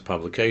Kahaz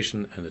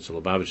publication, and it's a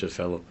Lubavitcher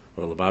fellow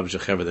or a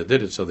Lubavitcher Chaver that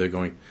did it, so it's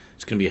going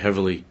to be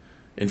heavily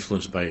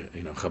influenced by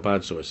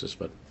Chabad sources.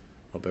 But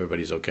I hope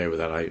everybody's okay with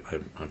that.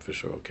 I'm for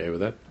sure okay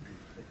with that.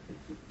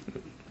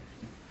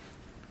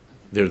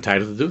 They're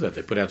entitled to do that.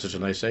 They put out such a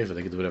nice sefer,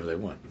 they can do whatever they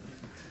want.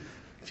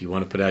 If you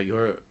want to put out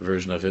your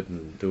version of it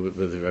and do it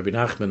with Rabbi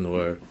Nachman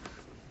or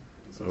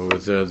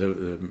with the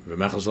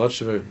Ramachal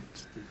Zlotchever,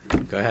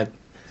 go ahead.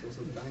 It's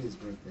also Danya's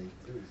birthday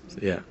too. So.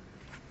 Yeah.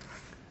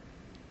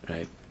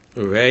 Right.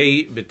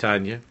 Urei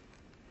Betanya.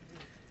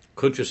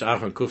 Kuntrus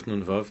Achon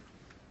Kufnun Vav.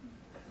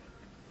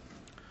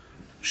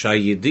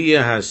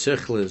 Shayidiyah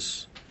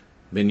HaSichlis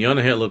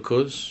Binyon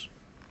HaElokus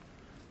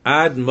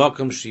Ad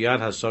Mokum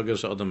Shiyad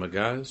HaSogas Odom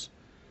Agaz.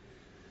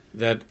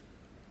 That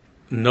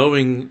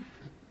knowing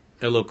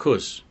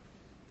Elokus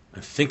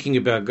and thinking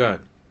about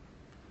God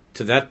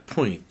to that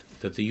point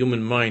that the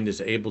human mind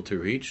is able to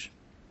reach,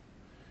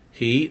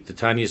 the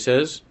Tanya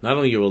says, not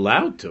only you're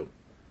allowed to,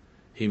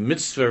 he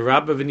mitzvah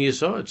rabba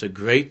v'niyasah, it's a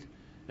great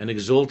and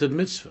exalted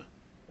mitzvah.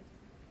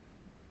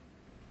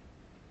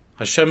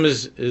 Hashem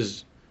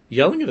is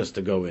yelling at us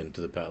to go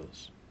into the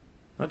palace,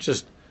 not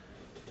just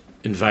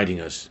inviting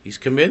us. He's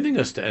commanding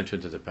us to enter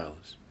into the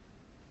palace.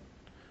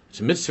 It's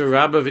a mitzvah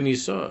rabba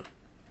v'niyasah.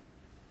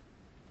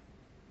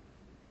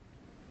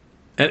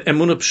 And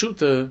Emunah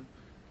Pshuta,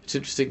 it's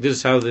interesting, this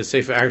is how the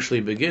Sefer actually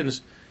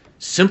begins.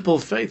 Simple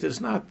faith is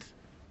not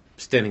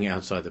standing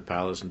outside the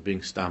palace and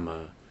being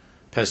stama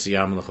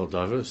pesiyam l'chol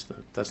davos.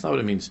 That's not what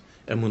it means,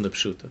 Emunah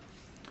Pshuta.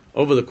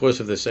 Over the course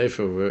of the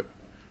Sefer, we're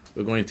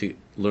going to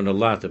learn a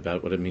lot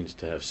about what it means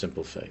to have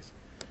simple faith.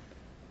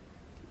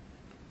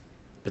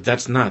 But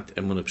that's not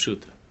Emunah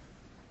Pshuta,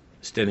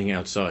 standing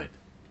outside.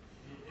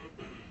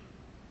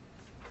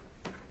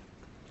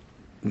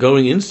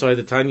 Going inside,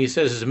 the Tanya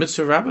says, is a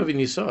mitzvah rabba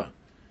v'nisah.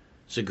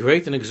 It's a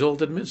great and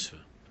exalted mitzvah.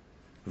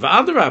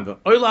 V'adarabba,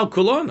 oilal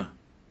kulona.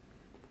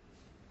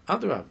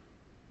 Adarabba.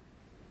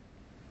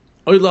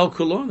 Oilal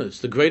kulona, it's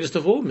the greatest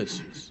of all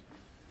mitzvahs.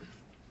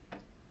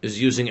 Is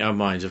using our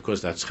minds. Of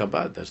course, that's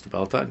Chabad, that's the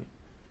Baal Tanya.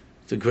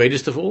 It's the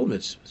greatest of all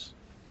mitzvahs.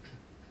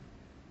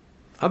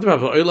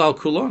 Adarabba, oilal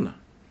kulona.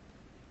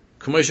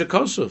 K'moshe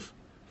Kosov,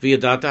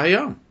 v'yadata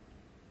hayam.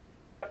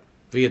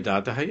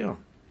 V'yadata hayam.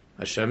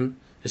 Hashem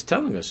is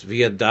telling us,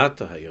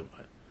 v'yadata hayam.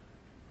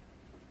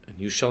 And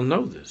you shall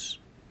know this.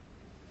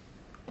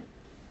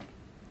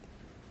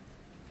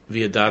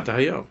 V'yadata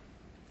hayam.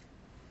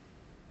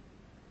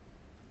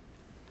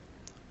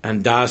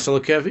 And das al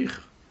kevich.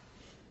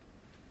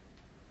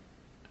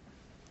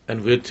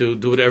 And we're to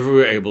do whatever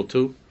we're able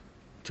to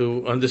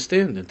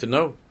understand and to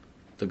know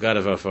the God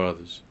of our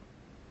fathers.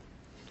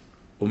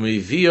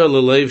 Umivia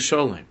l'leiv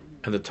sholem.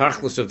 And the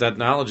tachlis of that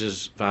knowledge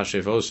is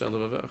v'hashevos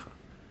elevavecha.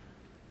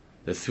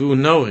 That through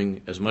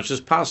knowing as much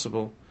as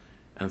possible,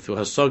 and through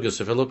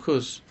hasagas of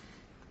Elokus,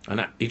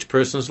 on each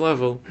person's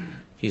level,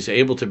 he's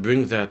able to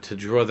bring that, to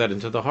draw that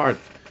into the heart,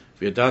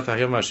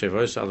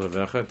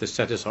 to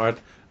set his heart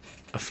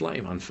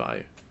aflame, on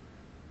fire.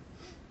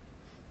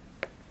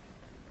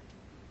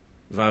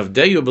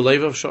 Vavdeyu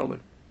b'leivav sholem.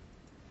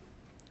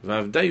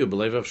 Vavdeyu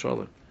b'leivav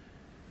sholem.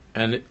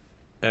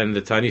 And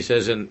the Tanya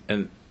says,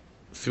 and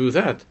through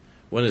that,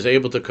 one is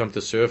able to come to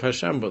serve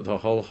Hashem with the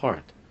whole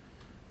heart.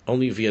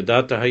 Only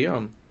v'yadata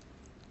hayam,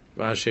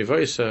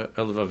 v'hashevoisa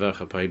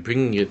elvavecha, by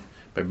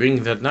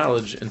bringing that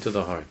knowledge into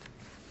the heart.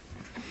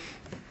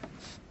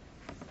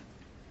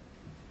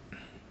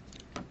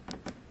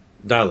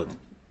 Dalet,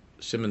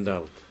 Siman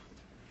Dalet.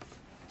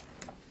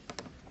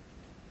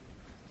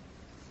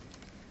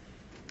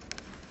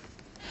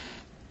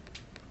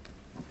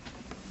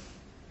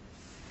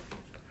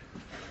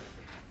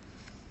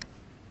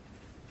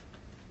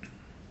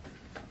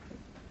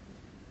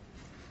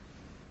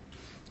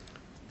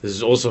 This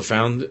is also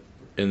found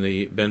in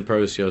the Ben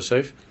Paras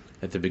Yosef,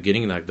 at the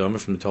beginning in Akdama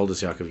from the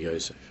Toldos Yaakov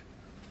Yosef,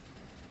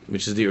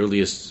 which is the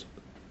earliest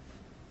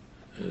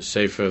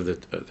sefer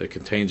that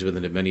contains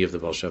within it many of the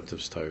Baal Shem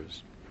Tov's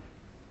Torahs.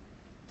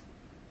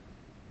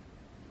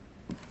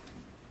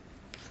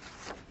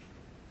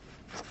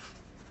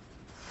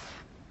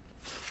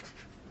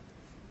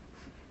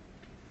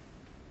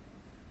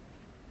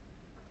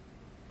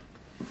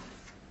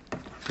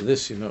 So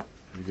this, you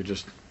could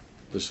just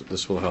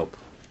this will help.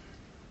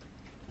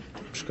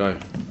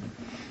 Shkai.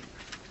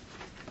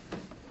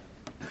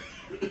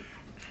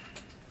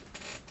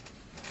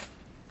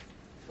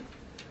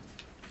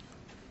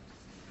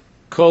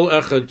 Kol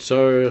echad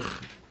tzorich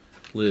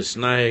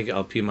lisnaig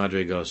al pi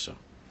madregoso.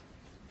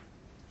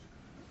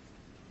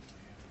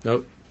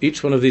 Now,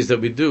 each one of these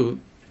that we do,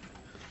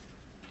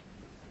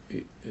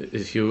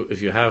 if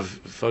you have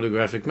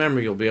photographic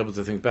memory, you'll be able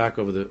to think back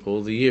over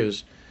all the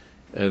years,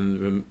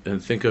 and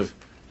think of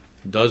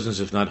dozens,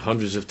 if not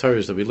hundreds, of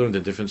Torahs that we learned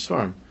in different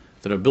Svarim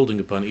that are building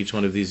upon each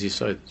one of these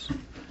Yesodis.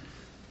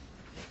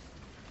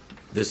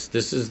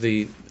 This is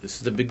the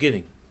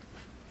beginning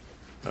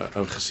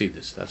of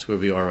Chassidus. That's where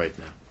we are right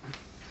now.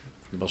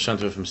 The Baal Shem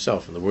Tov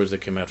himself and the words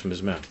that came out from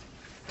his mouth,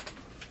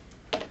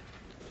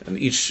 and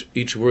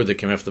each word that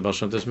came out of the Baal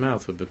Shem Tov's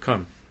mouth would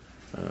become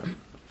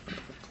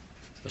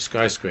a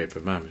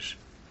skyscraper, mamish,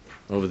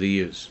 over the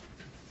years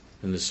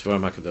in the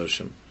Svarim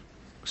HaKadoshim,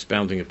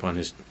 expounding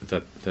upon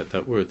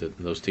that word,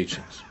 those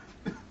teachings.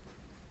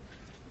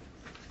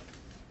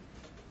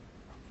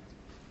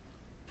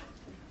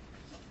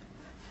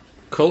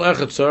 Kol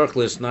echad tzorich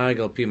lisnaig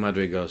al pi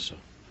madregoso.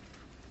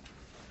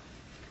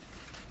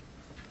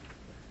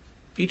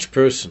 Each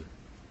person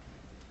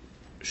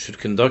should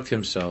conduct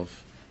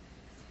himself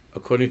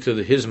according to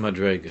his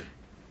madrega,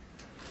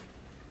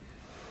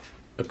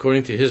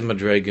 according to his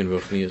madrega in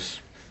Ruchnius,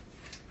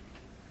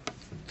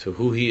 to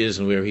who he is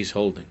and where he's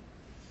holding.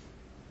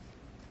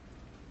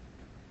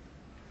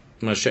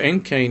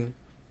 Masha'en kein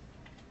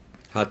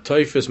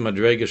ha'toifes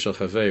madrega shel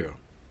chaveiro.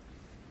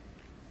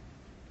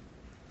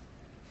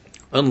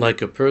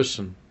 Unlike a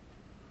person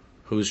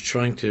who is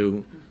trying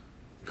to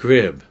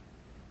grab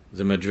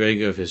the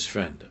madrega of his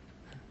friend,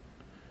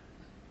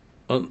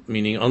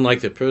 meaning unlike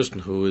the person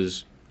who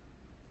is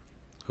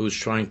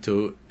trying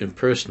to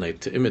impersonate,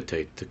 to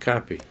imitate, to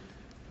copy,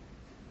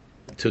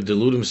 to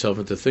delude himself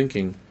into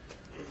thinking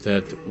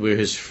that where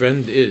his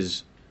friend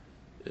is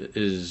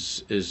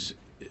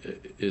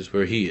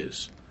where he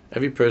is.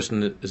 Every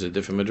person is a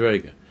different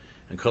madrega,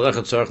 and kol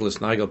echad tzarich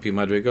lisnaig al pi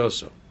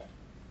madregoso.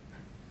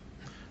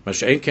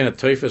 Masha'en ken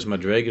ha'toifes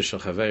madrega shel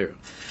chaveiro.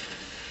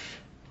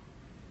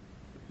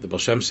 The Baal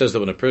Shem says that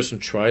when a person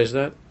tries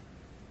that,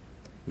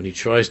 when he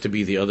tries to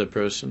be the other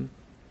person,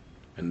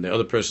 and the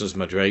other person's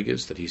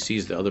madregas, that he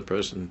sees the other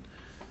person,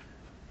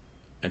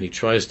 and he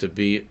tries to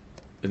be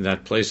in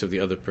that place of the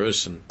other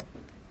person,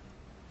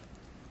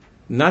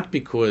 not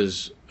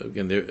because,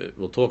 again,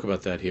 we'll talk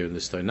about that here in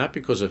this time, not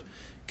because of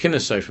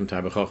kinnesai from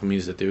Talmid Chacham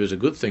means that there is a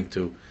good thing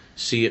to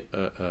see an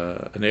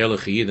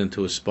Eilach Yid and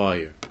to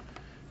aspire,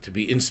 to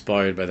be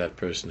inspired by that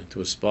person, and to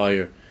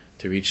aspire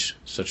to reach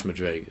such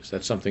madregas.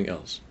 That's something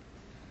else.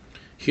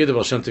 Here the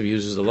Baal Shem Tov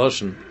uses the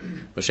lashon,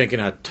 "Mashenkin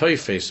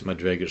ha'toifes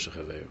madrega shel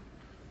chaveiro."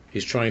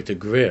 He's trying to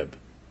grab,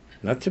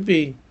 not to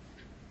be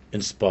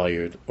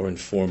inspired or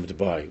informed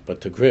by,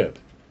 but to grab.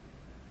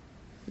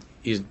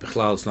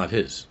 Bichlal, it's not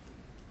his.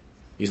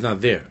 He's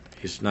not there.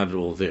 He's not at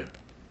all there.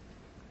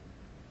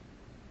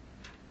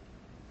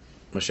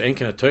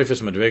 Mashenkin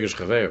ha'toifes madrega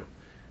shel chaveiro.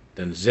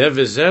 Then zev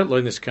v'zeh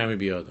lo niskayim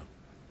biyado.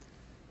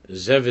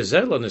 Zev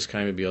v'zeh lo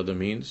niskayim biyado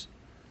means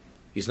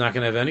he's not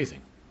going to have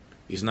anything.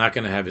 He's not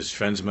going to have his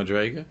friend's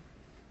madrega,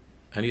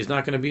 and he's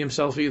not going to be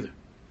himself either.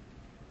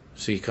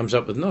 So he comes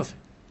up with nothing.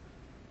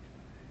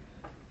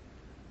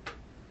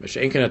 He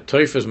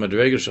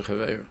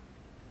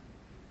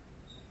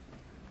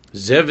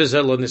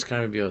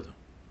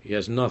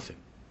has nothing.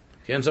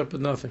 He ends up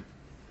with nothing.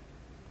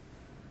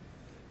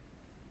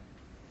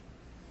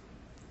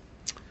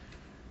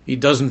 He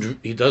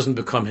doesn't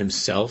become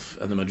himself,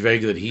 and the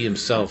madrega that he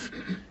himself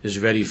is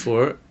ready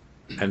for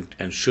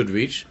and should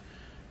reach,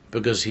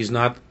 because he's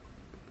not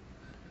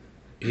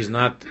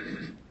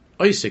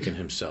Isaac in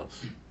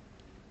himself,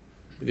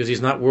 because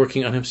he's not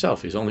working on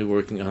himself. He's only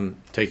working on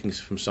taking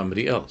from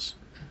somebody else.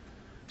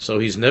 So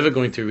he's never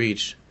going to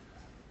reach,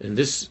 in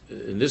this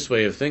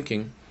way of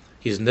thinking,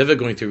 he's never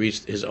going to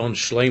reach his own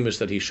shleimus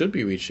that he should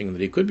be reaching and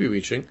that he could be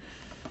reaching,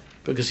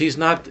 because he's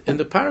not in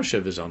the parasha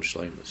of his own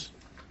shleimus.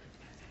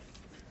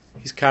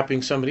 He's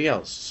copying somebody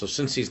else. So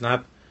since he's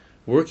not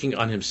working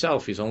on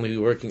himself, he's only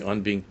working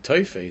on being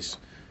toifes.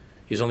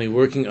 He's only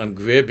working on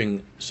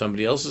grabbing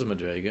somebody else's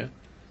madrega.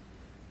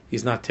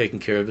 He's not taking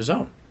care of his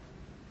own.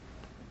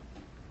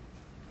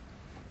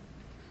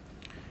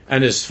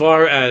 And as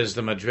far as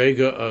the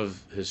madrega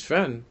of his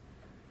friend,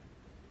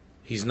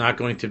 he's not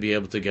going to be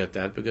able to get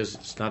that because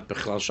it's not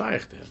bechlal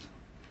shaykh to him,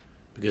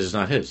 because it's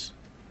not his.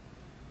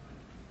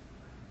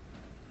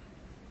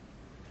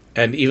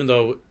 And even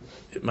though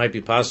it might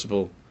be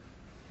possible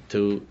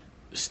to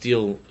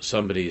steal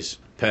somebody's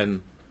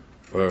pen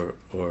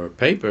or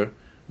paper,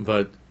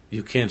 but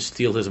you can't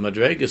steal his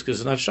madregas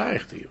because it's not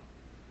shaykh to you.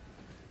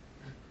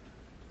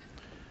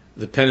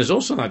 The pen is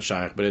also not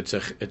shaykh, but it's a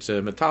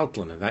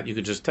metaltlin, and that you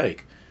could just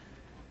take.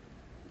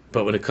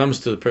 But when it comes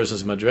to the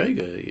person's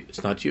madrega,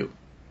 it's not you.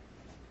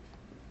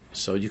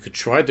 So you could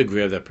try to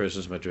grab that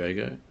person's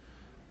madrega,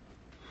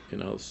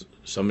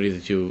 somebody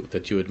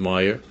that you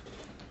admire,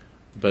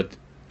 but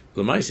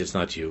l'mais, it's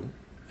not you,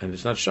 and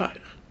it's not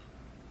shaykh.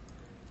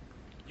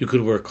 You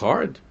could work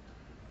hard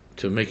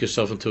to make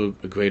yourself into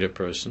a greater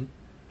person,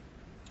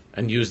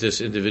 and use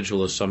this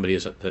individual as somebody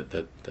as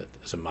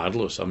a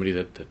model or somebody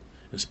that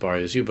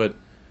inspires you, but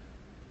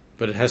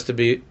it has to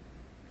be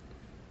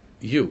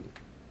you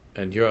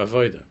and your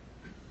avodah.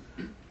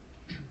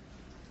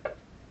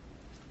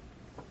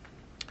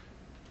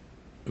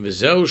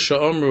 V'zeu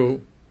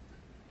sha'omru,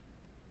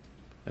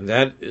 and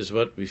that is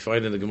what we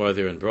find in the Gemara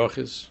there in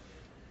Brachos.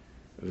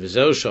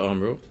 V'zeu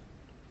sha'omru,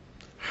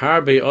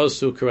 harbe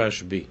asu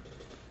karashbi.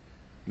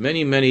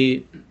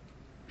 Many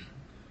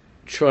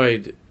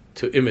tried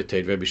to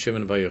imitate Rabbi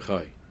Shimon Bar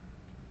Yochai.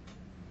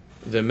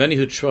 There are many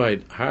who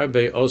tried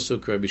harbe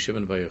asu Rabbi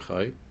Shimon Bar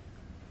Yochai,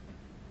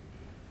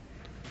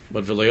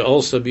 but v'lo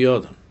also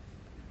biyadam.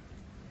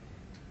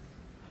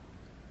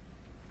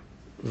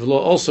 V'lo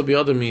also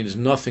biyadam means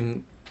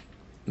nothing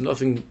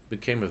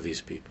became of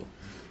these people.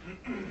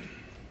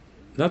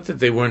 Not that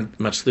they weren't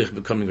matzlich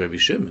becoming Rabbi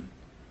Shimon.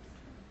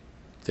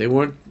 They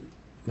weren't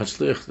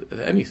matzlich at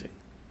anything.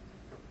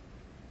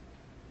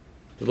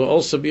 V'lo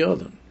also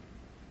biyadam.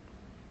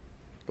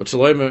 But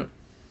Shlomo,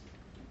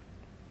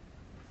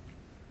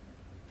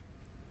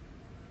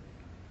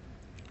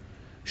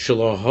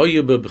 shelo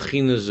hayu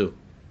bebchina zu.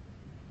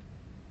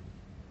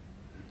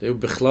 They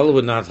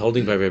were not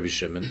holding by Rabbi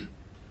Shimon.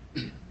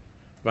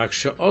 Rak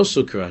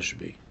she'asu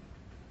karashbi.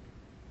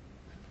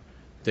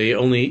 They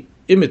only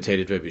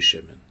imitated Rabbi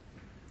Shimon,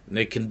 and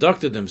they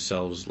conducted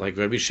themselves like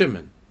Rabbi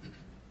Shimon.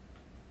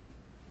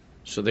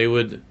 So they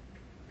would,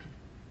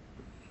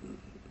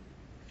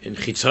 in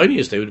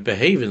chitzonius, they would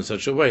behave in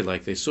such a way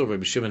like they saw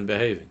Rabbi Shimon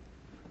behaving.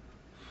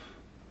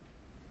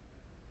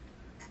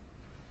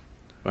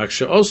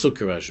 Raksha also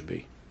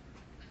karashbi.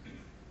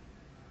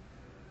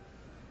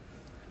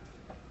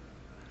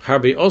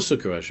 Harbi also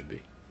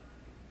karashbi.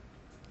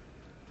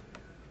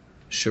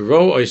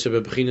 Shiro oisa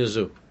bebchina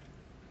zu.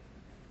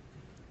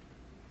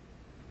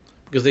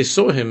 Because they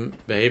saw him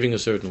behaving a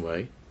certain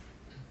way.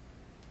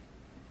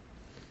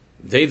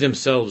 They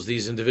themselves,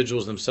 these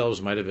individuals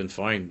themselves, might have been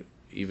fine,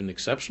 even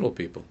exceptional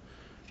people.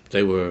 But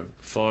they were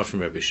far from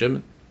Rabbi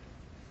Shimon.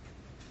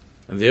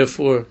 And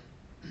therefore,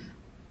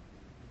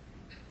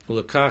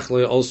 ulakach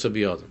le also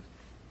biyadam.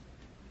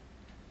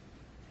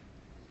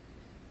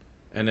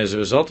 And as a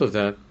result of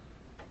that,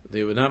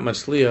 they were not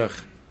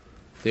matzliach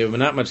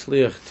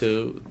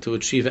to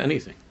achieve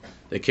anything.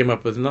 They came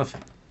up with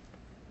nothing.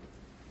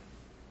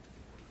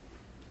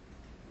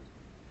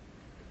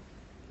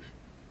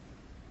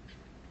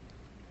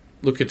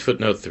 Look at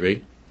footnote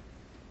 3.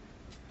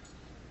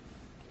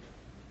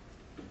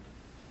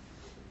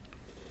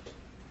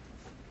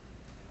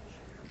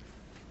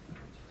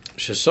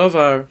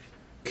 Shesovar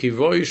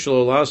kiroi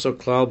shelo laso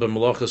klal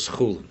b'malachas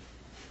chulin.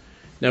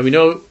 Now we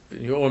know,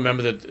 you all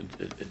remember that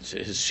it's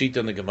his sheet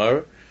on the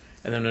Gemara,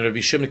 and then when Rabbi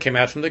Shimon came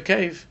out from the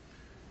cave,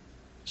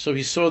 so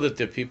he saw that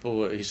the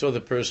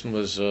person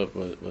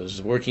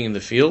was working in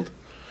the field,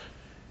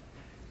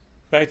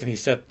 right? And he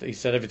set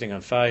everything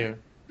on fire.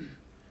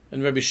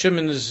 And Rabbi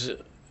Shimon's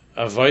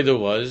avodah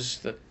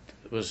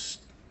was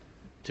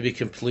to be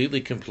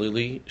completely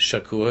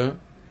shakua,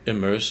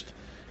 immersed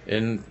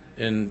in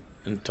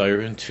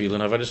Torah and Tefillah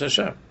and Avodas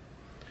Hashem.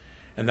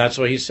 And that's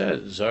why he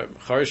said,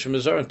 Charishim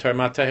Azar and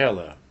Tarmat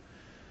Tahela.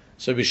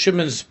 So Rabbi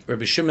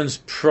Shimon's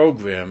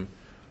program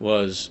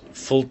was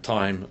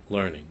full-time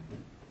learning.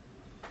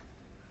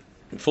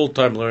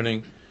 Full-time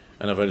learning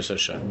and Avodas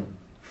Hashem.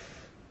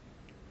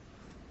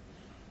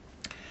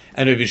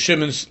 And Rabbi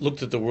Shimon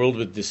looked at the world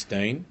with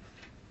disdain.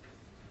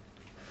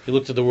 He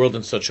looked at the world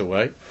in such a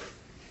way,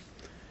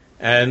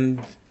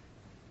 and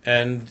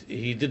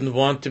he didn't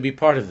want to be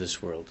part of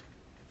this world.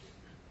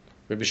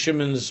 Rabbi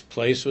Shimon's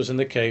place was in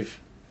the cave.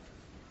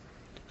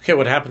 Okay,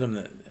 what happened to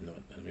him?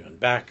 And we went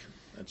back.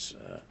 That's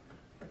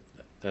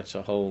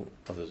a whole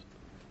other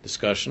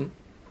discussion.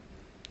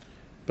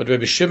 But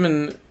Rabbi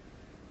Shimon's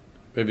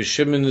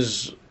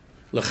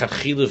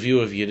lechatchila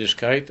view of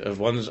Yiddishkeit,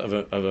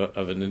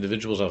 of an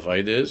individual's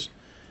avodah is,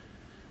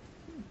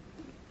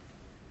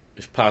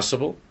 if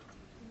possible,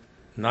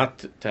 not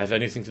to have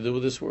anything to do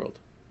with this world,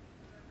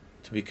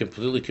 to be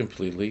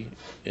completely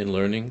in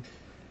learning,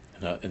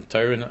 in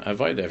Torah and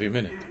avodah every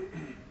minute,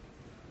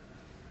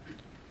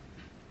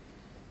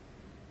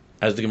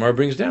 as the Gemara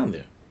brings down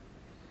there.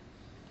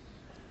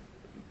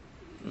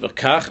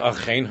 V'kach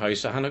achein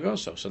haisa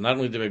hanagoso. So not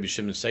only did Rabbi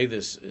Shimon say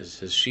this is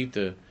his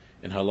shita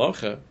in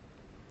halacha,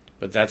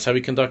 but that's how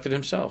he conducted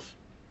himself.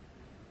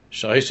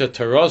 Shahisa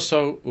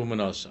taraso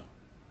umanaso.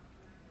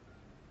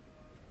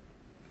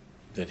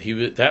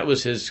 That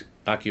was his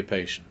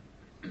occupation.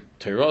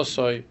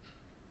 Taraso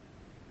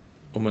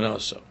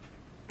umanaso.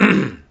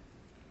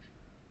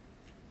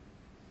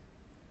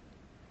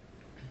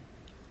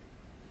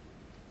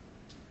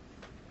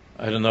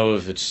 I don't know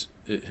if it's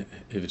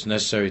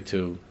necessary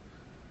to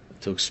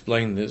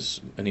explain this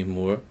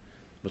anymore.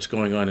 What's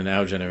going on in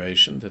our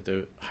generation? That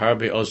there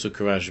harbe also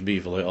karash bi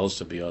v'lo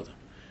also bi other.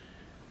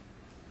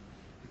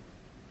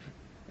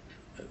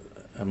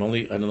 I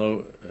don't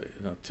know,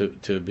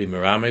 to be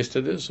merames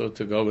to this or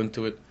to go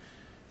into it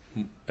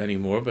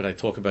anymore, but I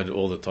talk about it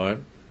all the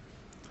time.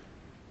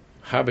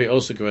 Harbe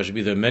also karash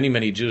bi. There are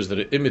many Jews that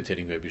are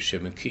imitating Rabbi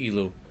Shimon.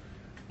 Ki'ilu,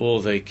 all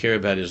they care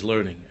about is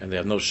learning, and they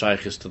have no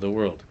shaykhis to the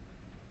world.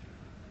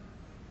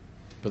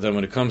 But then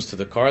when it comes to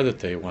the car that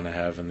they want to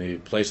have, and the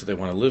place that they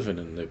want to live in,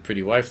 and the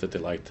pretty wife that they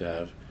like to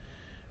have,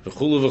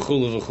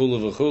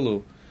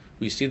 v'chulu,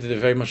 we see that they're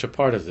very much a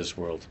part of this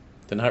world.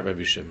 They're not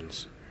Rabbi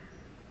Shimon's.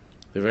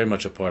 They're very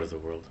much a part of the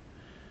world.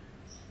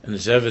 And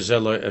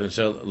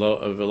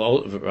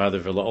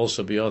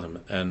also be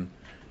other. And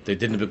they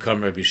didn't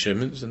become Rabbi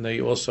Shimon's, and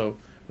they also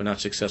were not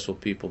successful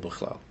people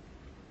b'chlal.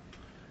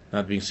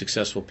 Not being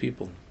successful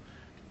people,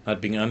 not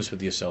being honest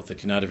with yourself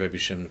that you're not a Rabbi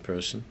Shimon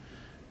person,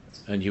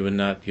 and you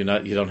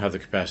don't have the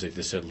capacity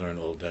to sit learn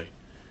all day.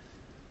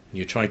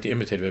 You're trying to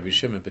imitate Rabbi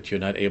Shimon, but you're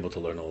not able to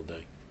learn all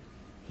day.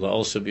 La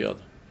also be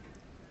other.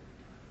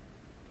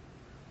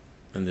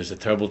 And there's a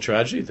terrible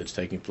tragedy that's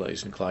taking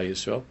place in Klal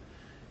Yisrael.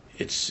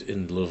 It's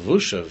in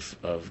levush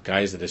of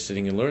guys that are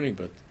sitting and learning,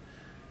 but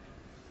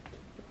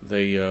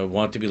they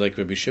want to be like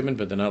Rabbi Shimon,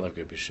 but they're not like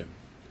Rabbi Shimon.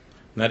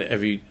 Not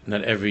every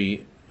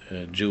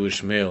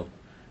Jewish male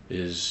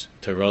is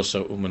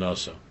Terasa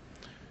Umanasa.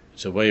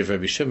 It's a way of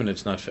Rabbi Shimon,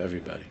 it's not for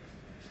everybody.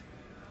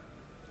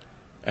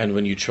 And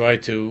when you try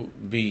to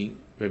be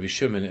Rabbi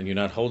Shimon and you're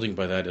not holding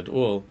by that at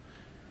all,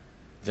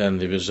 then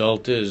the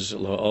result is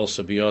La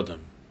also be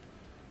Adam.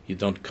 You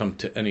don't come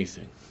to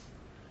anything.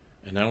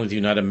 And not only do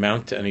you not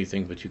amount to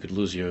anything, but you could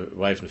lose your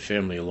wife and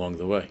family along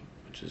the way,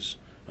 which is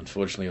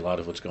unfortunately a lot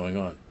of what's going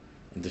on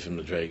in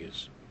different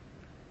madrigas.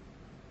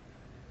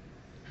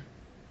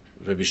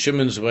 Rabbi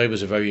Shimon's way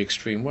was a very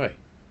extreme way.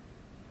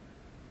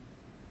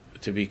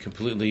 To be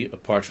completely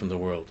apart from the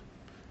world,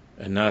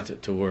 and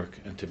not to work,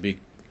 and to be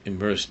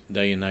immersed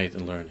day and night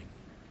in learning.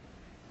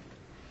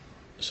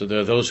 So there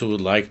are those who would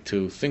like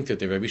to think that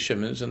they're Rabbi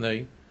Shimon's, and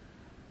they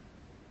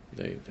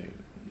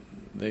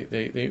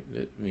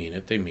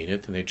mean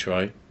it, and they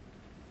try.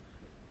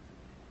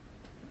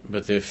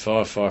 But they're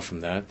far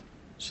from that.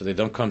 So they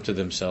don't come to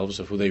themselves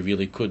of who they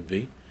really could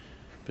be,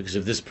 because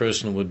if this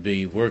person would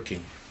be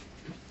working,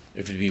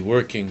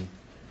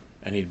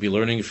 and he'd be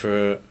learning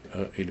for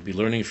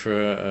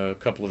a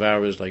couple of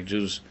hours, like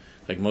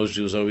most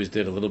Jews always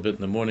did, a little bit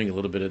in the morning, a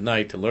little bit at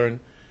night to learn,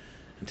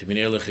 and to be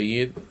Ne'er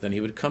L'Chayid, then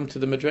he would come to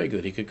the Madrega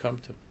that he could come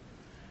to,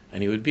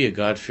 and he would be a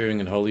God-fearing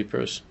and holy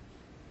person.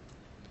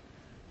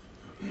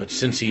 But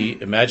since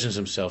he imagines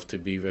himself to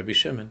be Rabbi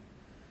Shimon,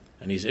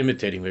 and he's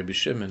imitating Rabbi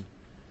Shimon,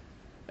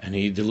 and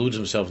he deludes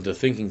himself into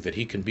thinking that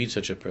he can beat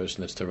such a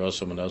person that's Taras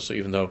someone else, so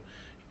even though,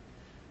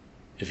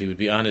 if he would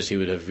be honest, he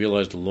would have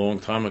realized a long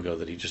time ago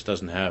that he just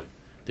doesn't have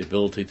the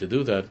ability to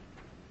do that,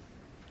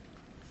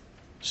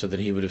 so that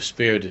he could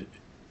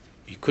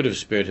have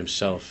spared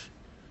himself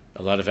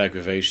a lot of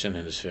aggravation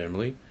in his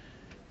family.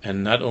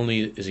 And not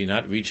only is he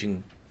not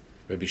reaching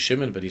Rabbi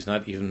Shimon, but he's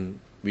not even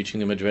reaching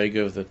the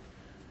madrega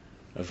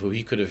of who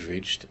he could have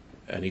reached,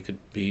 and he could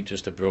be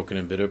just a broken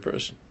and bitter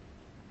person.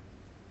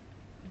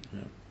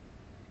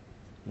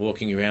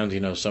 Walking around,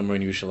 somewhere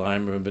in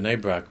Yerushalayim or in Bnei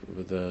Brak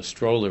with a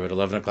stroller at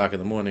 11 o'clock in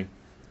the morning,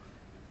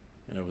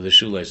 with his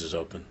shoelaces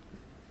open.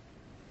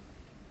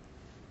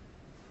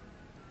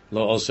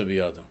 Lo also be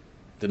Adam.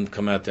 Didn't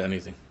come out to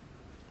anything.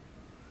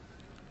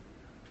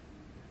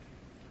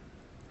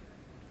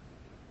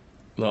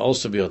 Lo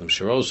also be Adam.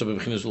 Shiro also be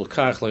b'chinas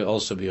l'kach, lo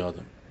also be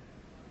Adam.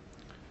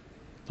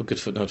 Look at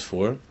footnote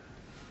 4.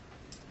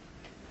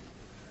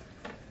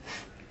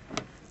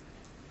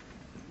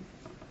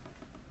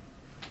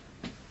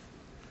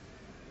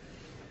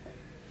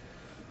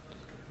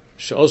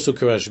 She'osu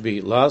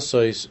karashbi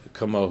la'asois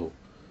kamohu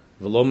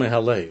v'lo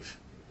mehalev.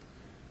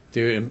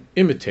 They're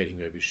imitating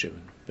Rabbi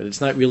Shimon, but it's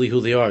not really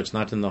who they are. It's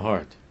not in the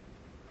heart.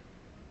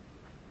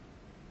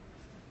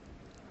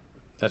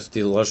 That's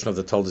the lashon of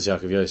the Toldos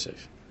Yaakov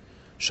Yosef.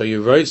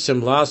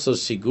 She'yirotzim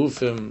la'asos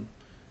sigufim.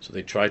 So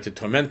they try to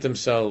torment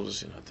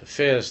themselves, to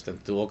fast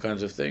and do all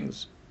kinds of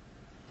things.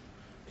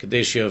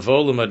 Kadei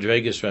she'yavolu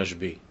madregas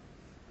Rashbi,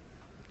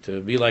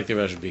 to be like the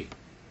Rashbi.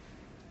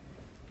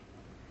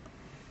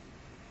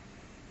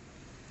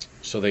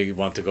 So they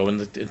want to go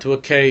into a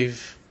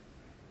cave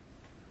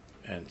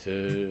and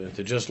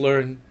to just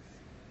learn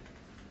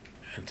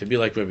and to be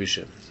like Rabbi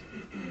Shimon.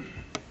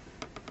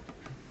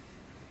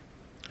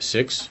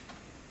 6.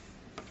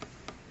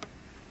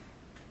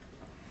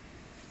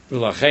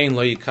 V'lachein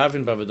lo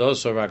yikavin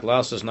b'avodoso rak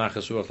lasas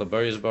nachas ruach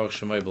l'bariyas baruch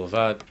shemay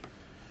b'lvad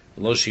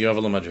lo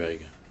sheyavel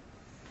l'madrega.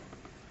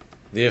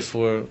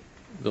 Therefore,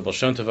 the Baal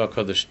Shem Tov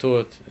HaKadosh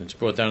taught, and it's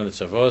brought down in the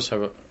Tzavos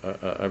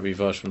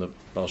HaRivash from the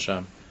Baal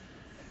Shem,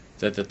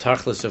 that the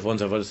tachlis of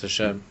one's avodas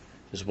Hashem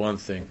is one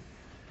thing: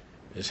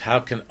 is how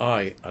can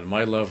I, on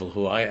my level,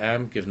 who I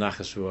am, give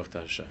nachas ruach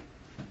to Hashem?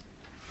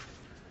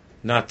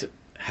 Not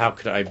how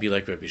could I be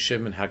like Rabbi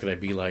Shimon? How could I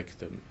be like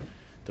the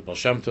Baal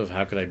Shem Tov?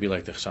 How could I be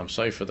like the Chassam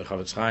Sofer, the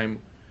Chavetz Chaim?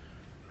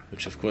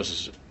 Which, of course,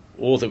 is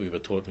all that we were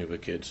taught when we were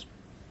kids.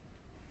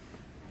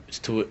 Is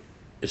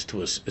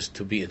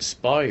to be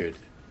inspired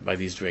by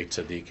these great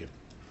tzaddikim,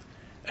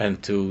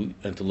 and to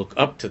look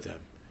up to them,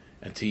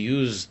 and to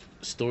use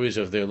stories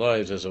of their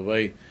lives as a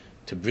way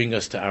to bring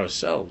us to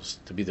ourselves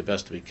to be the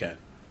best we can,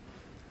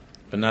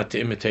 but not to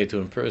imitate, to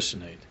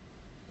impersonate.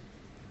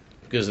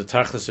 Because the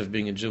tachlis of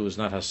being a Jew is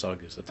not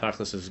hasagas. The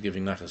tachlis is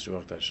giving nachas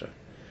ruach Hashem.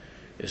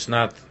 It's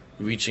not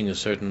reaching a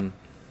certain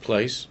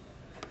place,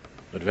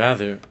 but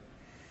rather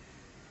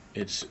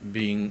it's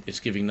giving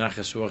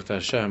nachas ruach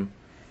Hashem,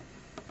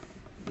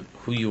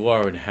 who you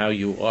are and how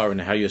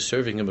you're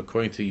serving Him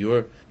according to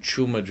your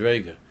true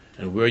madrega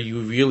and where you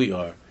really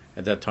are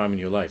at that time in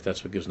your life.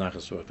 That's what gives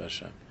nachas ruach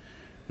Hashem,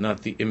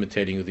 not the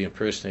imitating or the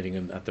impersonating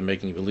and not the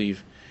making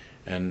believe,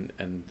 and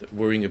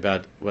worrying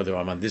about whether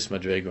I'm on this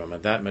madrega or I'm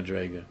on that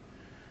madrega.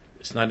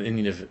 It's not an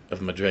Indian of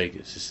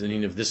madregas. It's an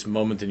Indian of this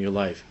moment in your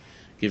life,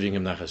 giving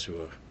Him nachas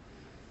ruach.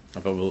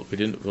 But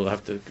we'll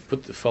have to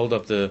fold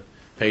up the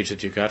page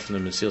that you got from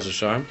the Mesilas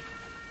Yesharim,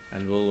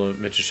 and we'll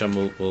Mitzvah Shem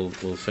will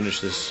finish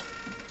this.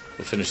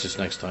 We'll finish this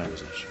next time.